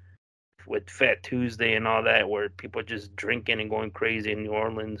with Fat Tuesday and all that, where people are just drinking and going crazy in New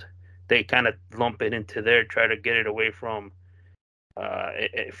Orleans. They kind of lump it into there, try to get it away from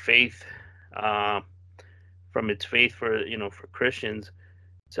faith, from its faith for Christians.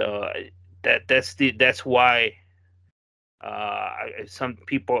 So that's why some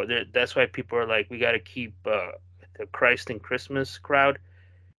people that's why people are like, we got to keep the Christ and Christmas crowd.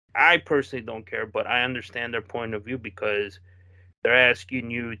 I personally don't care, but I understand their point of view because they're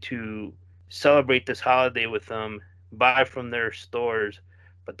asking you to celebrate this holiday with them, buy from their stores,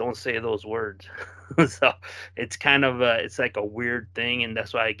 but don't say those words. So it's kind of it's like a weird thing, and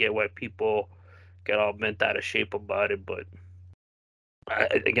that's why I get why people get all bent out of shape about it. But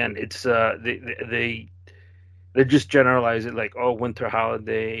again, it's they just generalize it like, oh, winter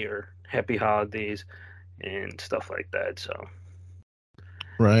holiday or happy holidays and stuff like that. So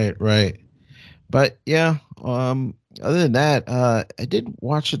Right. But yeah, other than that, I did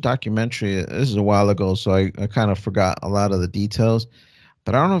watch a documentary. This is a while ago, so I kind of forgot a lot of the details.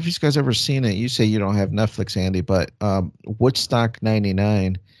 But I don't know if you guys ever seen it. You say you don't have Netflix, Andy, but Woodstock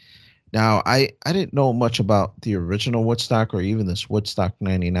 '99. Now, I didn't know much about the original Woodstock or even this Woodstock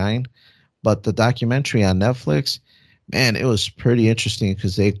 '99, but the documentary on Netflix, man, it was pretty interesting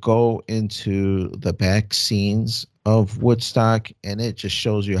because they go into the back scenes of Woodstock, and it just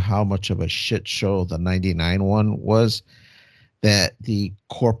shows you how much of a shit show the '99 one was. That the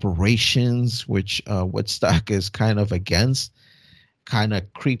corporations, which Woodstock is kind of against, kind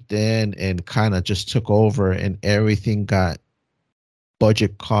of creeped in and kind of just took over, and everything got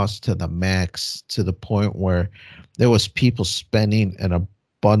budget cost to the max, to the point where there was people spending an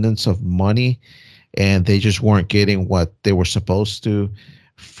abundance of money and they just weren't getting what they were supposed to.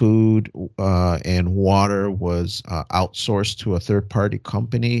 Food and water was outsourced to a third party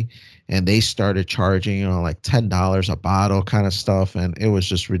company, and they started charging, like $10 a bottle kind of stuff, and it was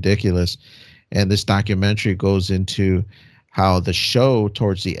just ridiculous. And this documentary goes into how the show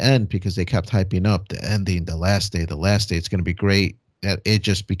towards the end, because they kept hyping up the ending, the last day, it's going to be great. It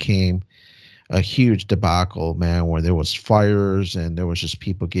just became a huge debacle, man, where there was fires and there was just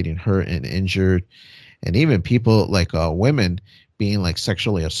people getting hurt and injured, and even people like women being like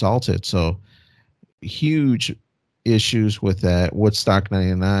sexually assaulted. So huge issues with that. Woodstock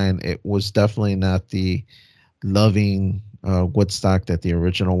 '99. It was definitely not the loving Woodstock that the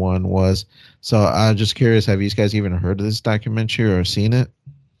original one was. So I'm just curious, have you guys even heard of this documentary or seen it?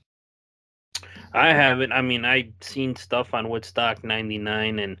 I haven't. I mean, I've seen stuff on Woodstock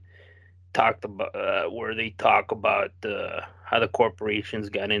 '99 and talked about where they talk about how the corporations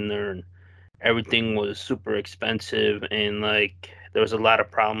got in there and everything was super expensive, and like there was a lot of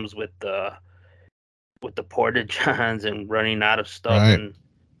problems with the porta johns and running out of stuff. Right. And I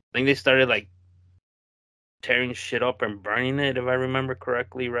think they started like tearing shit up and burning it, if I remember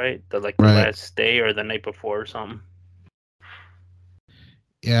correctly, right? The Right. last day or the night before or something.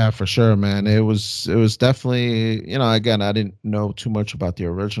 Yeah, for sure, man. It was definitely, again, I didn't know too much about the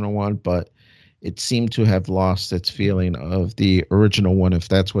original one, but it seemed to have lost its feeling of the original one, if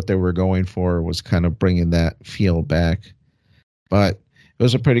that's what they were going for, was kind of bringing that feel back. But it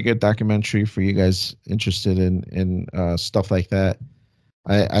was a pretty good documentary for you guys interested in stuff like that.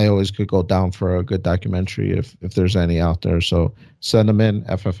 I always could go down for a good documentary if there's any out there. So send them in,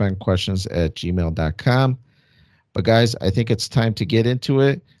 ffnquestions@gmail.com. But guys, I think it's time to get into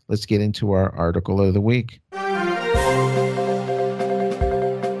it. Let's get into our article of the week. All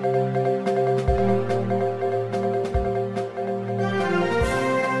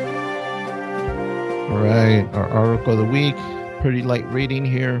right, our article of the week. Pretty light reading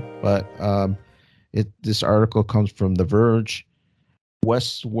here, but this article comes from The Verge.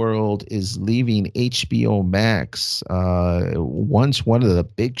 Westworld is leaving HBO Max. Once one of the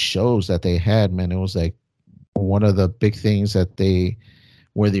big shows that they had, man, it was like one of the big things that they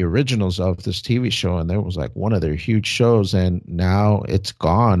were the originals of this TV show, and there was like one of their huge shows, and now it's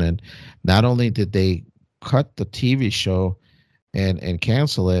gone. And not only did they cut the TV show and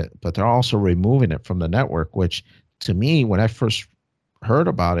cancel it, but they're also removing it from the network, which to me, when I first heard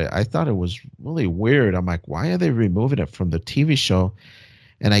about it, I thought it was really weird. I'm like, why are they removing it from the TV show?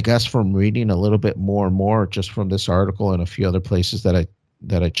 And I guess from reading a little bit more and more just from this article and a few other places that I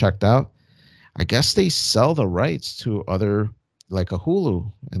checked out, I guess they sell the rights to other, like a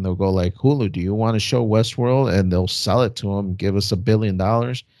Hulu, and they'll go like, Hulu, do you want to show Westworld? And they'll sell it to them, give us $1 billion,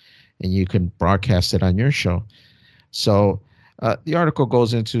 and you can broadcast it on your show. So the article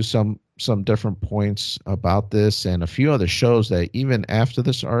goes into some different points about this and a few other shows that even after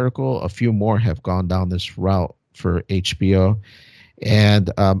this article, a few more have gone down this route for HBO.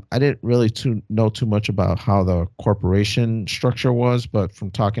 And I didn't really know too much about how the corporation structure was, but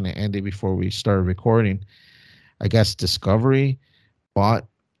from talking to Andy before we started recording, I guess Discovery bought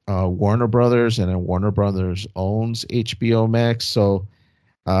Warner Brothers, and then Warner Brothers owns HBO Max. So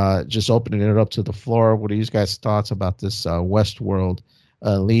just opening it up to the floor, what are you guys' thoughts about this Westworld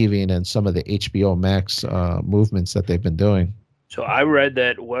leaving and some of the HBO Max movements that they've been doing? So I read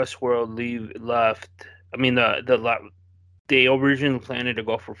that Westworld left. I mean, the they originally planned to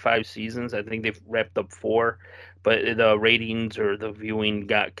go for 5 seasons. I think they've wrapped up 4, but the ratings or the viewing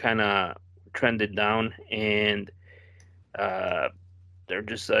got kind of trended down, and they're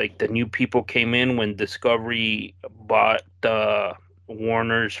just like the new people came in when Discovery bought the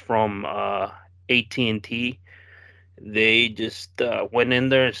Warners from AT&T. They just went in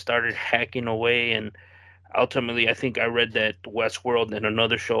there and started hacking away, and ultimately, I think I read that Westworld and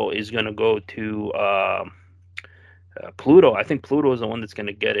another show is going to go to Pluto. I think Pluto is the one that's going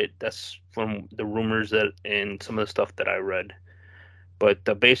to get it. That's from the rumors that and some of the stuff that I read.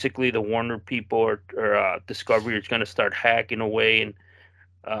 But basically, the Warner people or Discovery is going to start hacking away and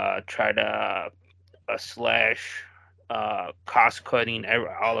try to slash cost cutting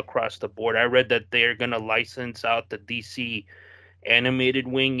all across the board. I read that they're going to license out the DC animated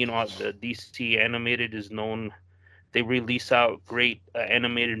wing. You know, the DC animated is known. They release out great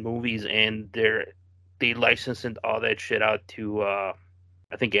animated movies, and they license all that shit out to I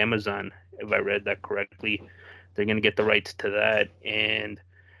think Amazon, if I read that correctly. They're gonna get the rights to that, and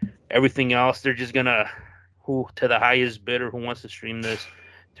everything else they're just gonna who to the highest bidder who wants to stream this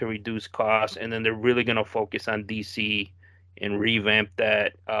to reduce costs, and then they're really gonna focus on DC and revamp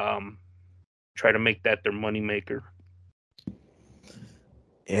that, try to make that their moneymaker.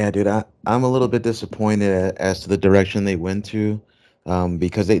 Yeah, dude, I'm a little bit disappointed as to the direction they went to,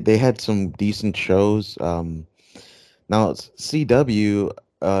 because they had some decent shows. Now CW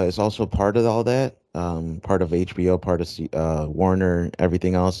is also part of all that, part of HBO, part of Warner,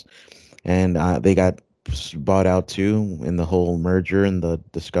 everything else, and they got bought out too in the whole merger and the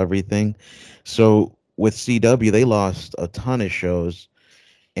Discovery thing. So with CW, they lost a ton of shows,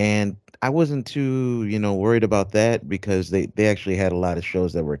 and I wasn't too, worried about that because they actually had a lot of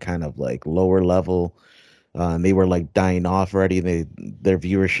shows that were kind of like lower level. And they were like dying off already. Their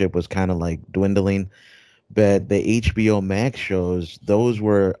viewership was kind of like dwindling. But the HBO Max shows, those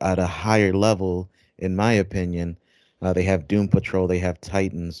were at a higher level, in my opinion. They have Doom Patrol, they have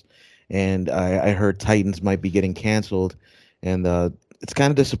Titans, and I heard Titans might be getting canceled, and it's kind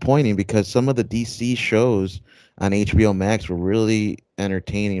of disappointing because some of the DC shows on HBO Max were really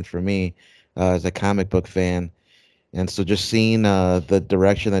entertaining for me as a comic book fan, and so just seeing the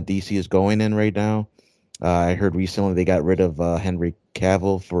direction that DC is going in right now. I heard recently they got rid of Henry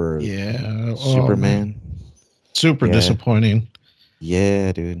Cavill for Superman. Super disappointing.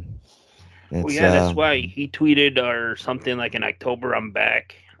 Yeah, dude. Well, yeah, that's why he tweeted or something like in October, I'm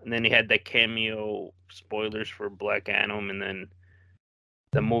back. And then he had that cameo spoilers for Black Adam. And then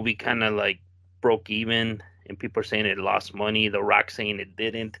the movie kind of like broke even. And people are saying it lost money. The Rock saying it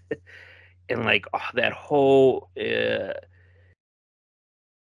didn't. And like that whole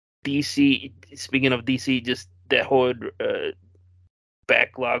DC, speaking of DC, just that whole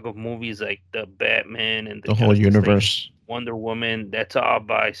backlog of movies like the Batman and the whole universe, League, Wonder Woman, that's all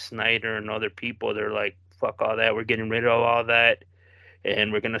by Snyder and other people. They're like, fuck all that, we're getting rid of all that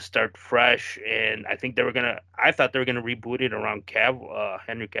and we're gonna start fresh. And I think I thought they were gonna reboot it around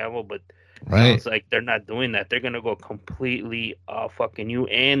Henry Cavill, but sounds like they're not doing that. They're gonna go completely fucking new.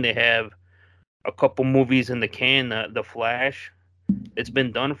 And they have a couple movies in the can. The Flash, it's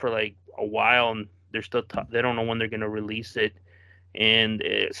been done for like a while, and they're still they don't know when they're gonna release it. And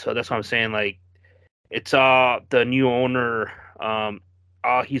so that's what I'm saying. Like, it's the new owner.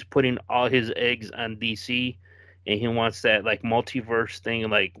 He's putting all his eggs on DC, and he wants that like multiverse thing,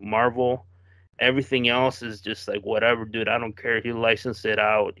 like Marvel. Everything else is just like whatever, dude. I don't care. He licensed it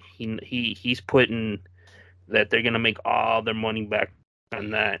out. He's putting that they're gonna make all their money back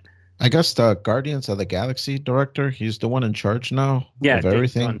on that. I guess the Guardians of the Galaxy director, he's the one in charge now of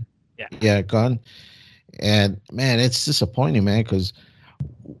everything. Gunn. And man, it's disappointing, man, because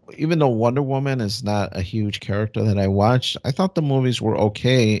even though Wonder Woman is not a huge character that I watched, I thought the movies were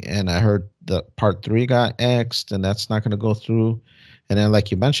okay. And I heard the part 3 got axed, and that's not going to go through. And then,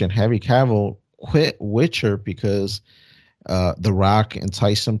 like you mentioned, Henry Cavill quit Witcher because The Rock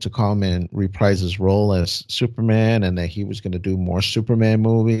enticed him to come and reprise his role as Superman, and that he was going to do more Superman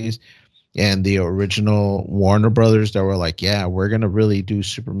movies. And the original Warner Brothers that were like, yeah, we're going to really do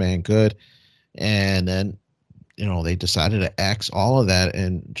Superman good. And then, they decided to axe all of that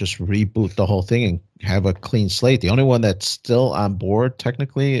and just reboot the whole thing and have a clean slate. The only one that's still on board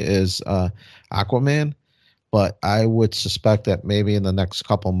technically is Aquaman, but I would suspect that maybe in the next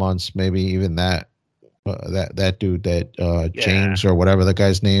couple months, maybe even that dude, that James or whatever the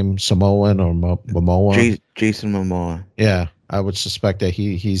guy's name, Samoan or Momoa, Jason Momoa. Yeah, I would suspect that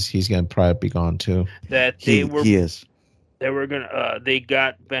he's gonna probably be gone too. That he is. They were gonna. They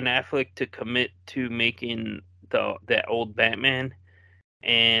got Ben Affleck to commit to making that old Batman,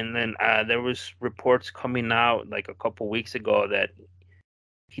 And then there was reports coming out like a couple weeks ago that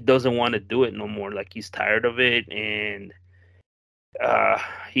he doesn't want to do it no more. Like he's tired of it, and uh,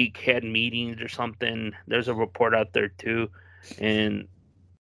 he had meetings or something. There's a report out there too, and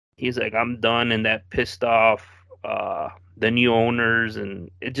he's like, I'm done, and that pissed off the new owners, and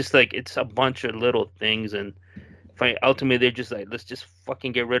it just like it's a bunch of little things, and ultimately they're just like, let's just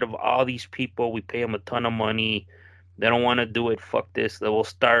fucking get rid of all these people. We pay them a ton of money. They don't want to do it. Fuck this. They will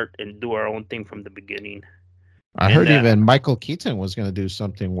start and do our own thing from the beginning. I heard even Michael Keaton was going to do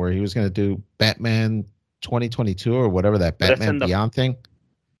something where he was going to do Batman 2022 or whatever, that Batman Beyond thing.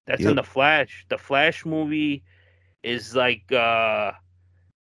 That's in the Flash. The Flash movie is like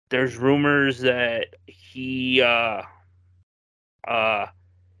there's rumors that he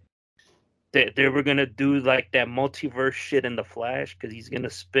they were gonna do like that multiverse shit in the Flash because he's gonna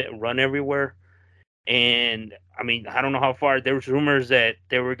spit and run everywhere. And I mean, I don't know how far. There was rumors that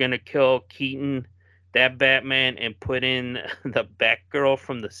they were gonna kill Keaton, that Batman, and put in the Batgirl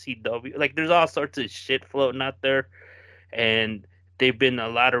from the CW. Like, there's all sorts of shit floating out there, and they've been a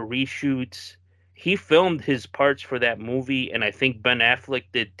lot of reshoots. He filmed his parts for that movie, and I think Ben Affleck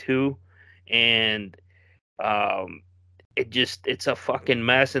did too. And it's a fucking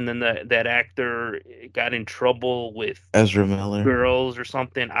mess. And then that actor got in trouble with Ezra Miller girls or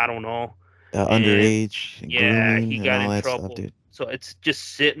something. I don't know. Underage, yeah, grooming, he got and all in that trouble. stuff, dude. So it's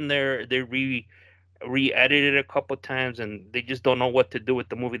just sitting there. They re-edited it a couple times, and they just don't know what to do with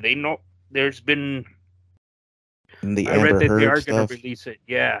the movie. They know there's been. And the I read Amber that they Heard are stuff going to release it.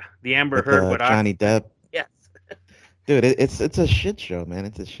 Yeah, the Amber with Heard with Johnny Depp. Yes. Dude, it's a shit show, man.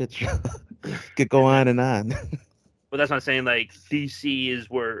 It's a shit show. Could go on and on. But that's not saying like DC is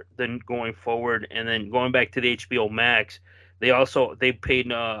where then going forward, and then going back to the HBO Max, they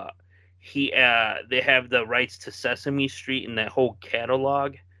paid they have the rights to Sesame Street and that whole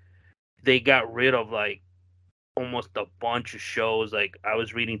catalog. They got rid of like almost a bunch of shows. Like I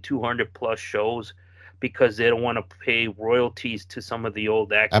was reading 200 plus shows because they don't want to pay royalties to some of the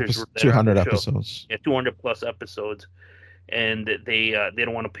old actors. 200 episodes. Yeah, 200 plus episodes, and they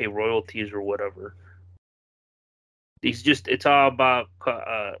don't want to pay royalties or whatever. It's all about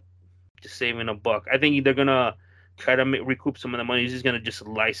just saving a buck. I think they're gonna try to recoup some of the money. He's just gonna just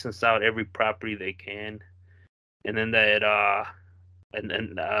license out every property they can, and then they're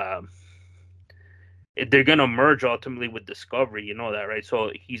gonna merge ultimately with Discovery. You know that, right?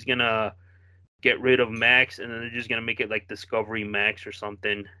 So he's gonna get rid of Max, and then they're just gonna make it like Discovery Max or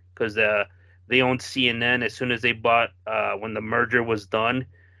something, because they own CNN. As soon as they bought, when the merger was done,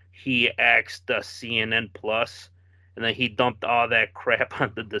 he axed CNN Plus, and then he dumped all that crap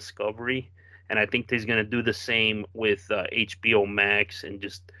onto Discovery. And I think he's gonna do the same with HBO Max. And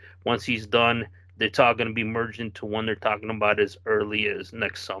just once he's done, it's all gonna be merged into one. They're talking about as early as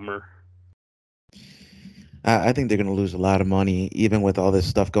next summer. I think they're going to lose a lot of money, even with all this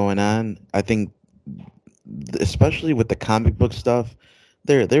stuff going on. I think, especially with the comic book stuff,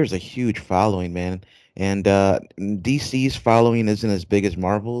 there's a huge following, man. And DC's following isn't as big as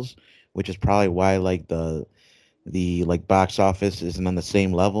Marvel's, which is probably why like the like box office isn't on the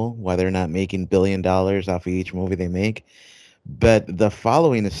same level. Why they're not making $1 billion off of each movie they make. But the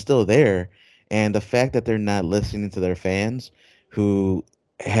following is still there, and the fact that they're not listening to their fans, who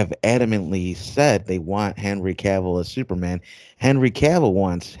have adamantly said they want Henry Cavill as Superman. Henry Cavill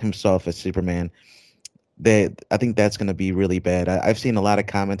wants himself as Superman. I think that's going to be really bad. I've seen a lot of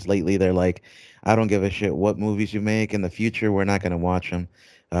comments lately. They're like, I don't give a shit what movies you make in the future. We're not going to watch them.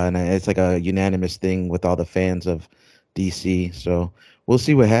 And it's like a unanimous thing with all the fans of DC. So we'll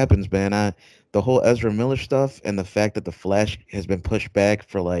see what happens, man. The whole Ezra Miller stuff and the fact that the Flash has been pushed back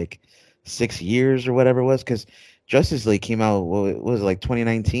for like 6 years or whatever it was, because Justice League came out, what was it, like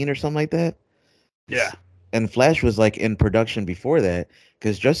 2019 or something like that? Yeah. And Flash was like in production before that,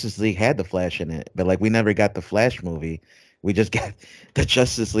 because Justice League had the Flash in it, but like we never got the Flash movie. We just got the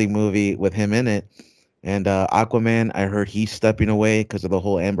Justice League movie with him in it. And Aquaman, I heard he's stepping away because of the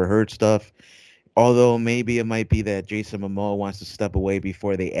whole Amber Heard stuff. Although maybe it might be that Jason Momoa wants to step away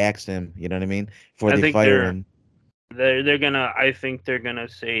before they axe him. You know what I mean? Before they fire him. They're gonna. I think they're gonna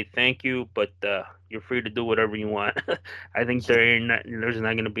say thank you, but you're free to do whatever you want. I think there's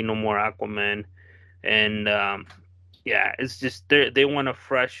not gonna be no more Aquaman, and yeah, it's just they want a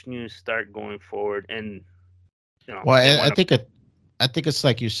fresh new start going forward, and you know. Well, I think it's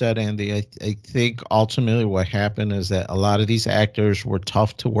like you said, Andy. I think ultimately what happened is that a lot of these actors were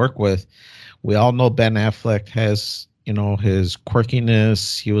tough to work with. We all know Ben Affleck has, his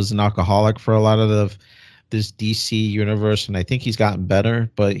quirkiness. He was an alcoholic for a lot of this DC universe, and I think he's gotten better,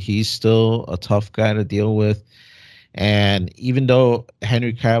 but he's still a tough guy to deal with. And even though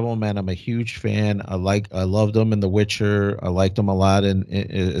Henry Cavill, man, I'm a huge fan. I loved him in The Witcher. I liked him a lot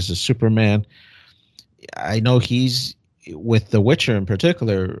as a Superman. I know he's with The Witcher in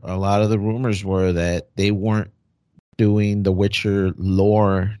particular. A lot of the rumors were that they weren't doing The Witcher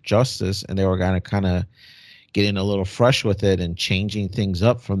lore justice, and they were gonna kind of getting a little fresh with it and changing things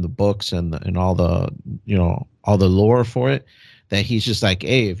up from the books and all the all the lore for it. That he's just like,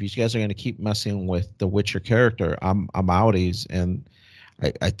 hey, if you guys are gonna keep messing with the Witcher character, I'm outies. And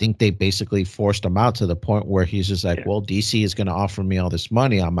I think they basically forced him out to the point where he's just like, Yeah. well, DC is gonna offer me all this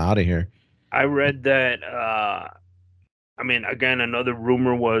money, I'm out of here. I read that. I mean, again, another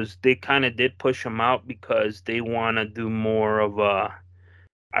rumor was they kind of did push him out because they want to do more of a.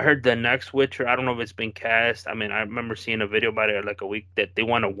 I heard the next Witcher. I don't know if it's been cast. I mean, I remember seeing a video about it like a week that they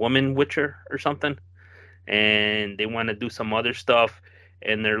want a woman Witcher or something, and they want to do some other stuff.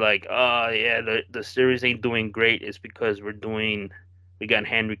 And they're like, "Oh yeah, the series ain't doing great. It's because we got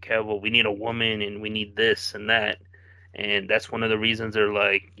Henry Cavill. We need a woman, and we need this and that." And that's one of the reasons they're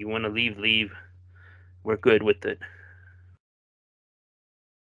like, "You want to leave? Leave. We're good with it."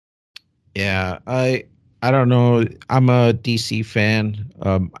 Yeah, I don't know. I'm a DC fan.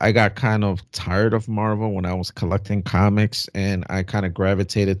 I got kind of tired of Marvel when I was collecting comics, and I kind of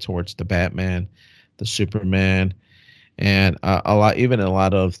gravitated towards the Batman, the Superman, and even a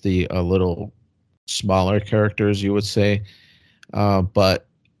lot of the little smaller characters, you would say. But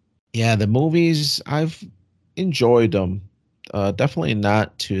yeah, the movies I've enjoyed them. Definitely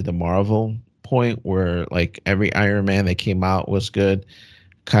not to the Marvel point where like every Iron Man that came out was good,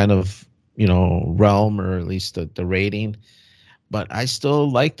 kind of realm, or at least the rating. But I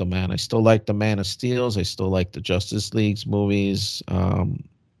still like them, man. I still like the Man of Steels. I still like the Justice League's movies,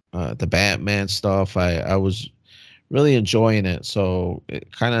 the Batman stuff. I was really enjoying it. So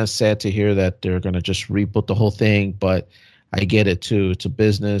it kind of sad to hear that they're gonna just reboot the whole thing. But I get it too. It's a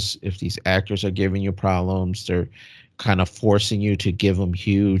business. If these actors are giving you problems, they're kind of forcing you to give them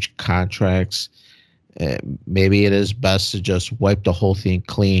huge contracts. uh, Maybe it is best to just wipe the whole thing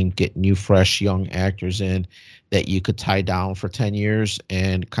clean, get new, fresh, young actors in that you could tie down for 10 years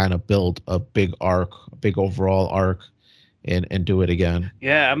and kind of build a big arc, a big overall arc, and do it again.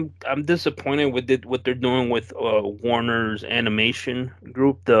 Yeah, I'm disappointed with what they're doing with Warner's animation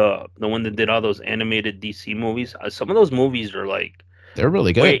group, the one that did all those animated DC movies. Some of those movies are like They're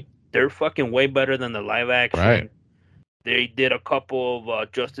really good. way they're fucking way better than the live Right. action. They did a couple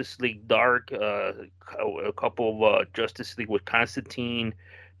of Justice League Dark, a couple of Justice League with Constantine,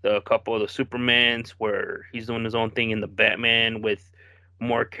 a couple of the Supermans where he's doing his own thing in the Batman with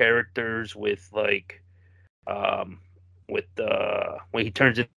more characters, with like um, with when he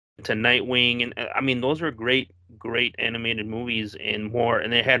turns into Nightwing, and I mean those were great animated movies, and more,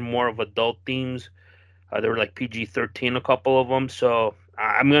 and they had more of adult themes. They were like PG-13, a couple of them. So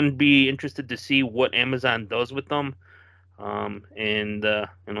I'm gonna be interested to see what Amazon does with them. And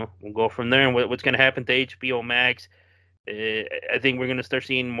we'll go from there. And what's going to happen to HBO Max? I think we're going to start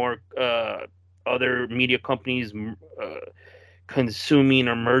seeing more other media companies consuming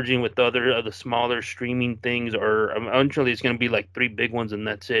or merging with other the smaller streaming things. Or eventually, it's going to be like three big ones, and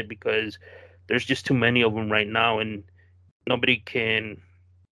that's it, because there's just too many of them right now, and nobody can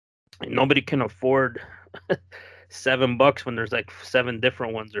afford $7 when there's like 7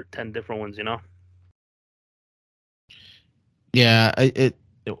 different ones or 10 different ones. Yeah,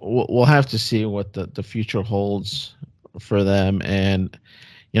 we'll have to see what the future holds for them. And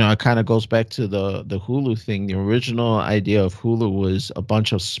it kind of goes back to the Hulu thing. The original idea of Hulu was a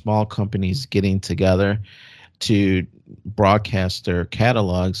bunch of small companies getting together to broadcast their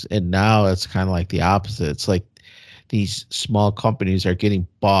catalogs, and now it's kind of like the opposite. It's like these small companies are getting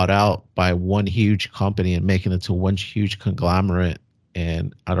bought out by one huge company and making it to one huge conglomerate.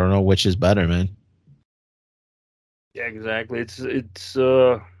 And I don't know which is better, man. Yeah, exactly. It's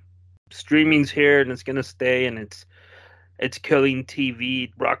streaming's here and it's gonna stay, and it's killing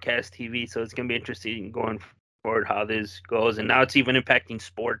TV, broadcast TV. So it's gonna be interesting going forward how this goes. And now it's even impacting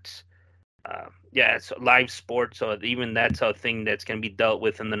sports. Yeah, it's live sports. So even that's a thing that's gonna be dealt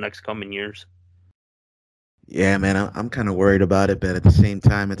with in the next coming years. Yeah, man, I'm kind of worried about it, but at the same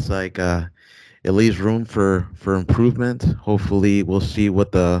time, it's like it leaves room for improvement. Hopefully, we'll see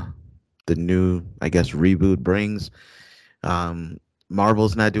what the new, I guess, reboot brings. Um,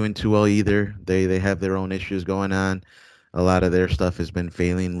 Marvel's not doing too well either. They have their own issues going on. A lot of their stuff has been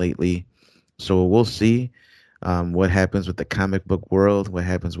failing lately. So we'll see what happens with the comic book world, what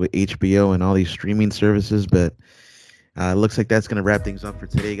happens with HBO and all these streaming services. But it looks like that's going to wrap things up for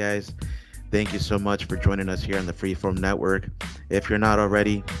today, guys. Thank you so much for joining us here on the Freeform Network. If you're not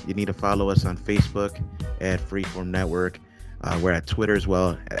already, you need to follow us on Facebook at Freeform Network. We're at Twitter as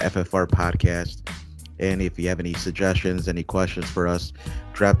well, at FFR Podcast. And if you have any suggestions, any questions for us,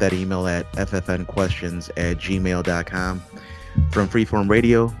 drop that email at ffnquestions@gmail.com. From Freeform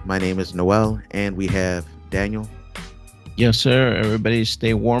Radio, my name is Noel, and we have Daniel. Yes, sir. Everybody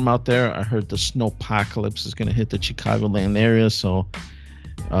stay warm out there. I heard the snowpocalypse is going to hit the Chicagoland area, so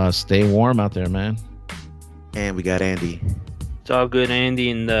stay warm out there, man. And we got Andy. It's all good, Andy,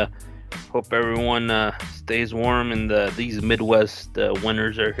 and hope everyone stays warm. And these Midwest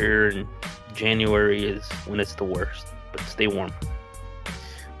winters are here, and January is when it's the worst. But stay warm.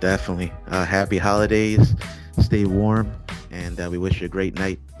 Definitely. Happy holidays. Stay warm, and we wish you a great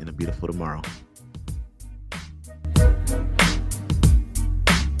night and a beautiful tomorrow.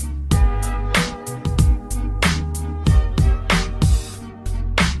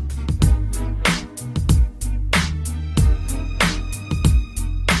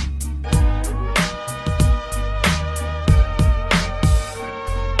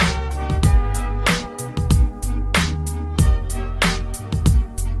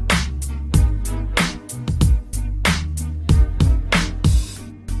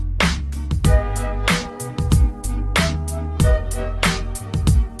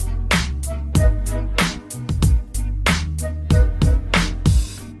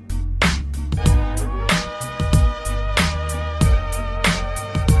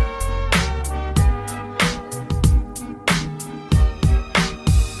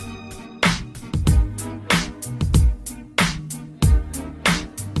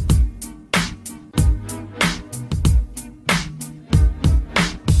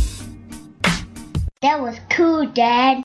 That was cool, Dad.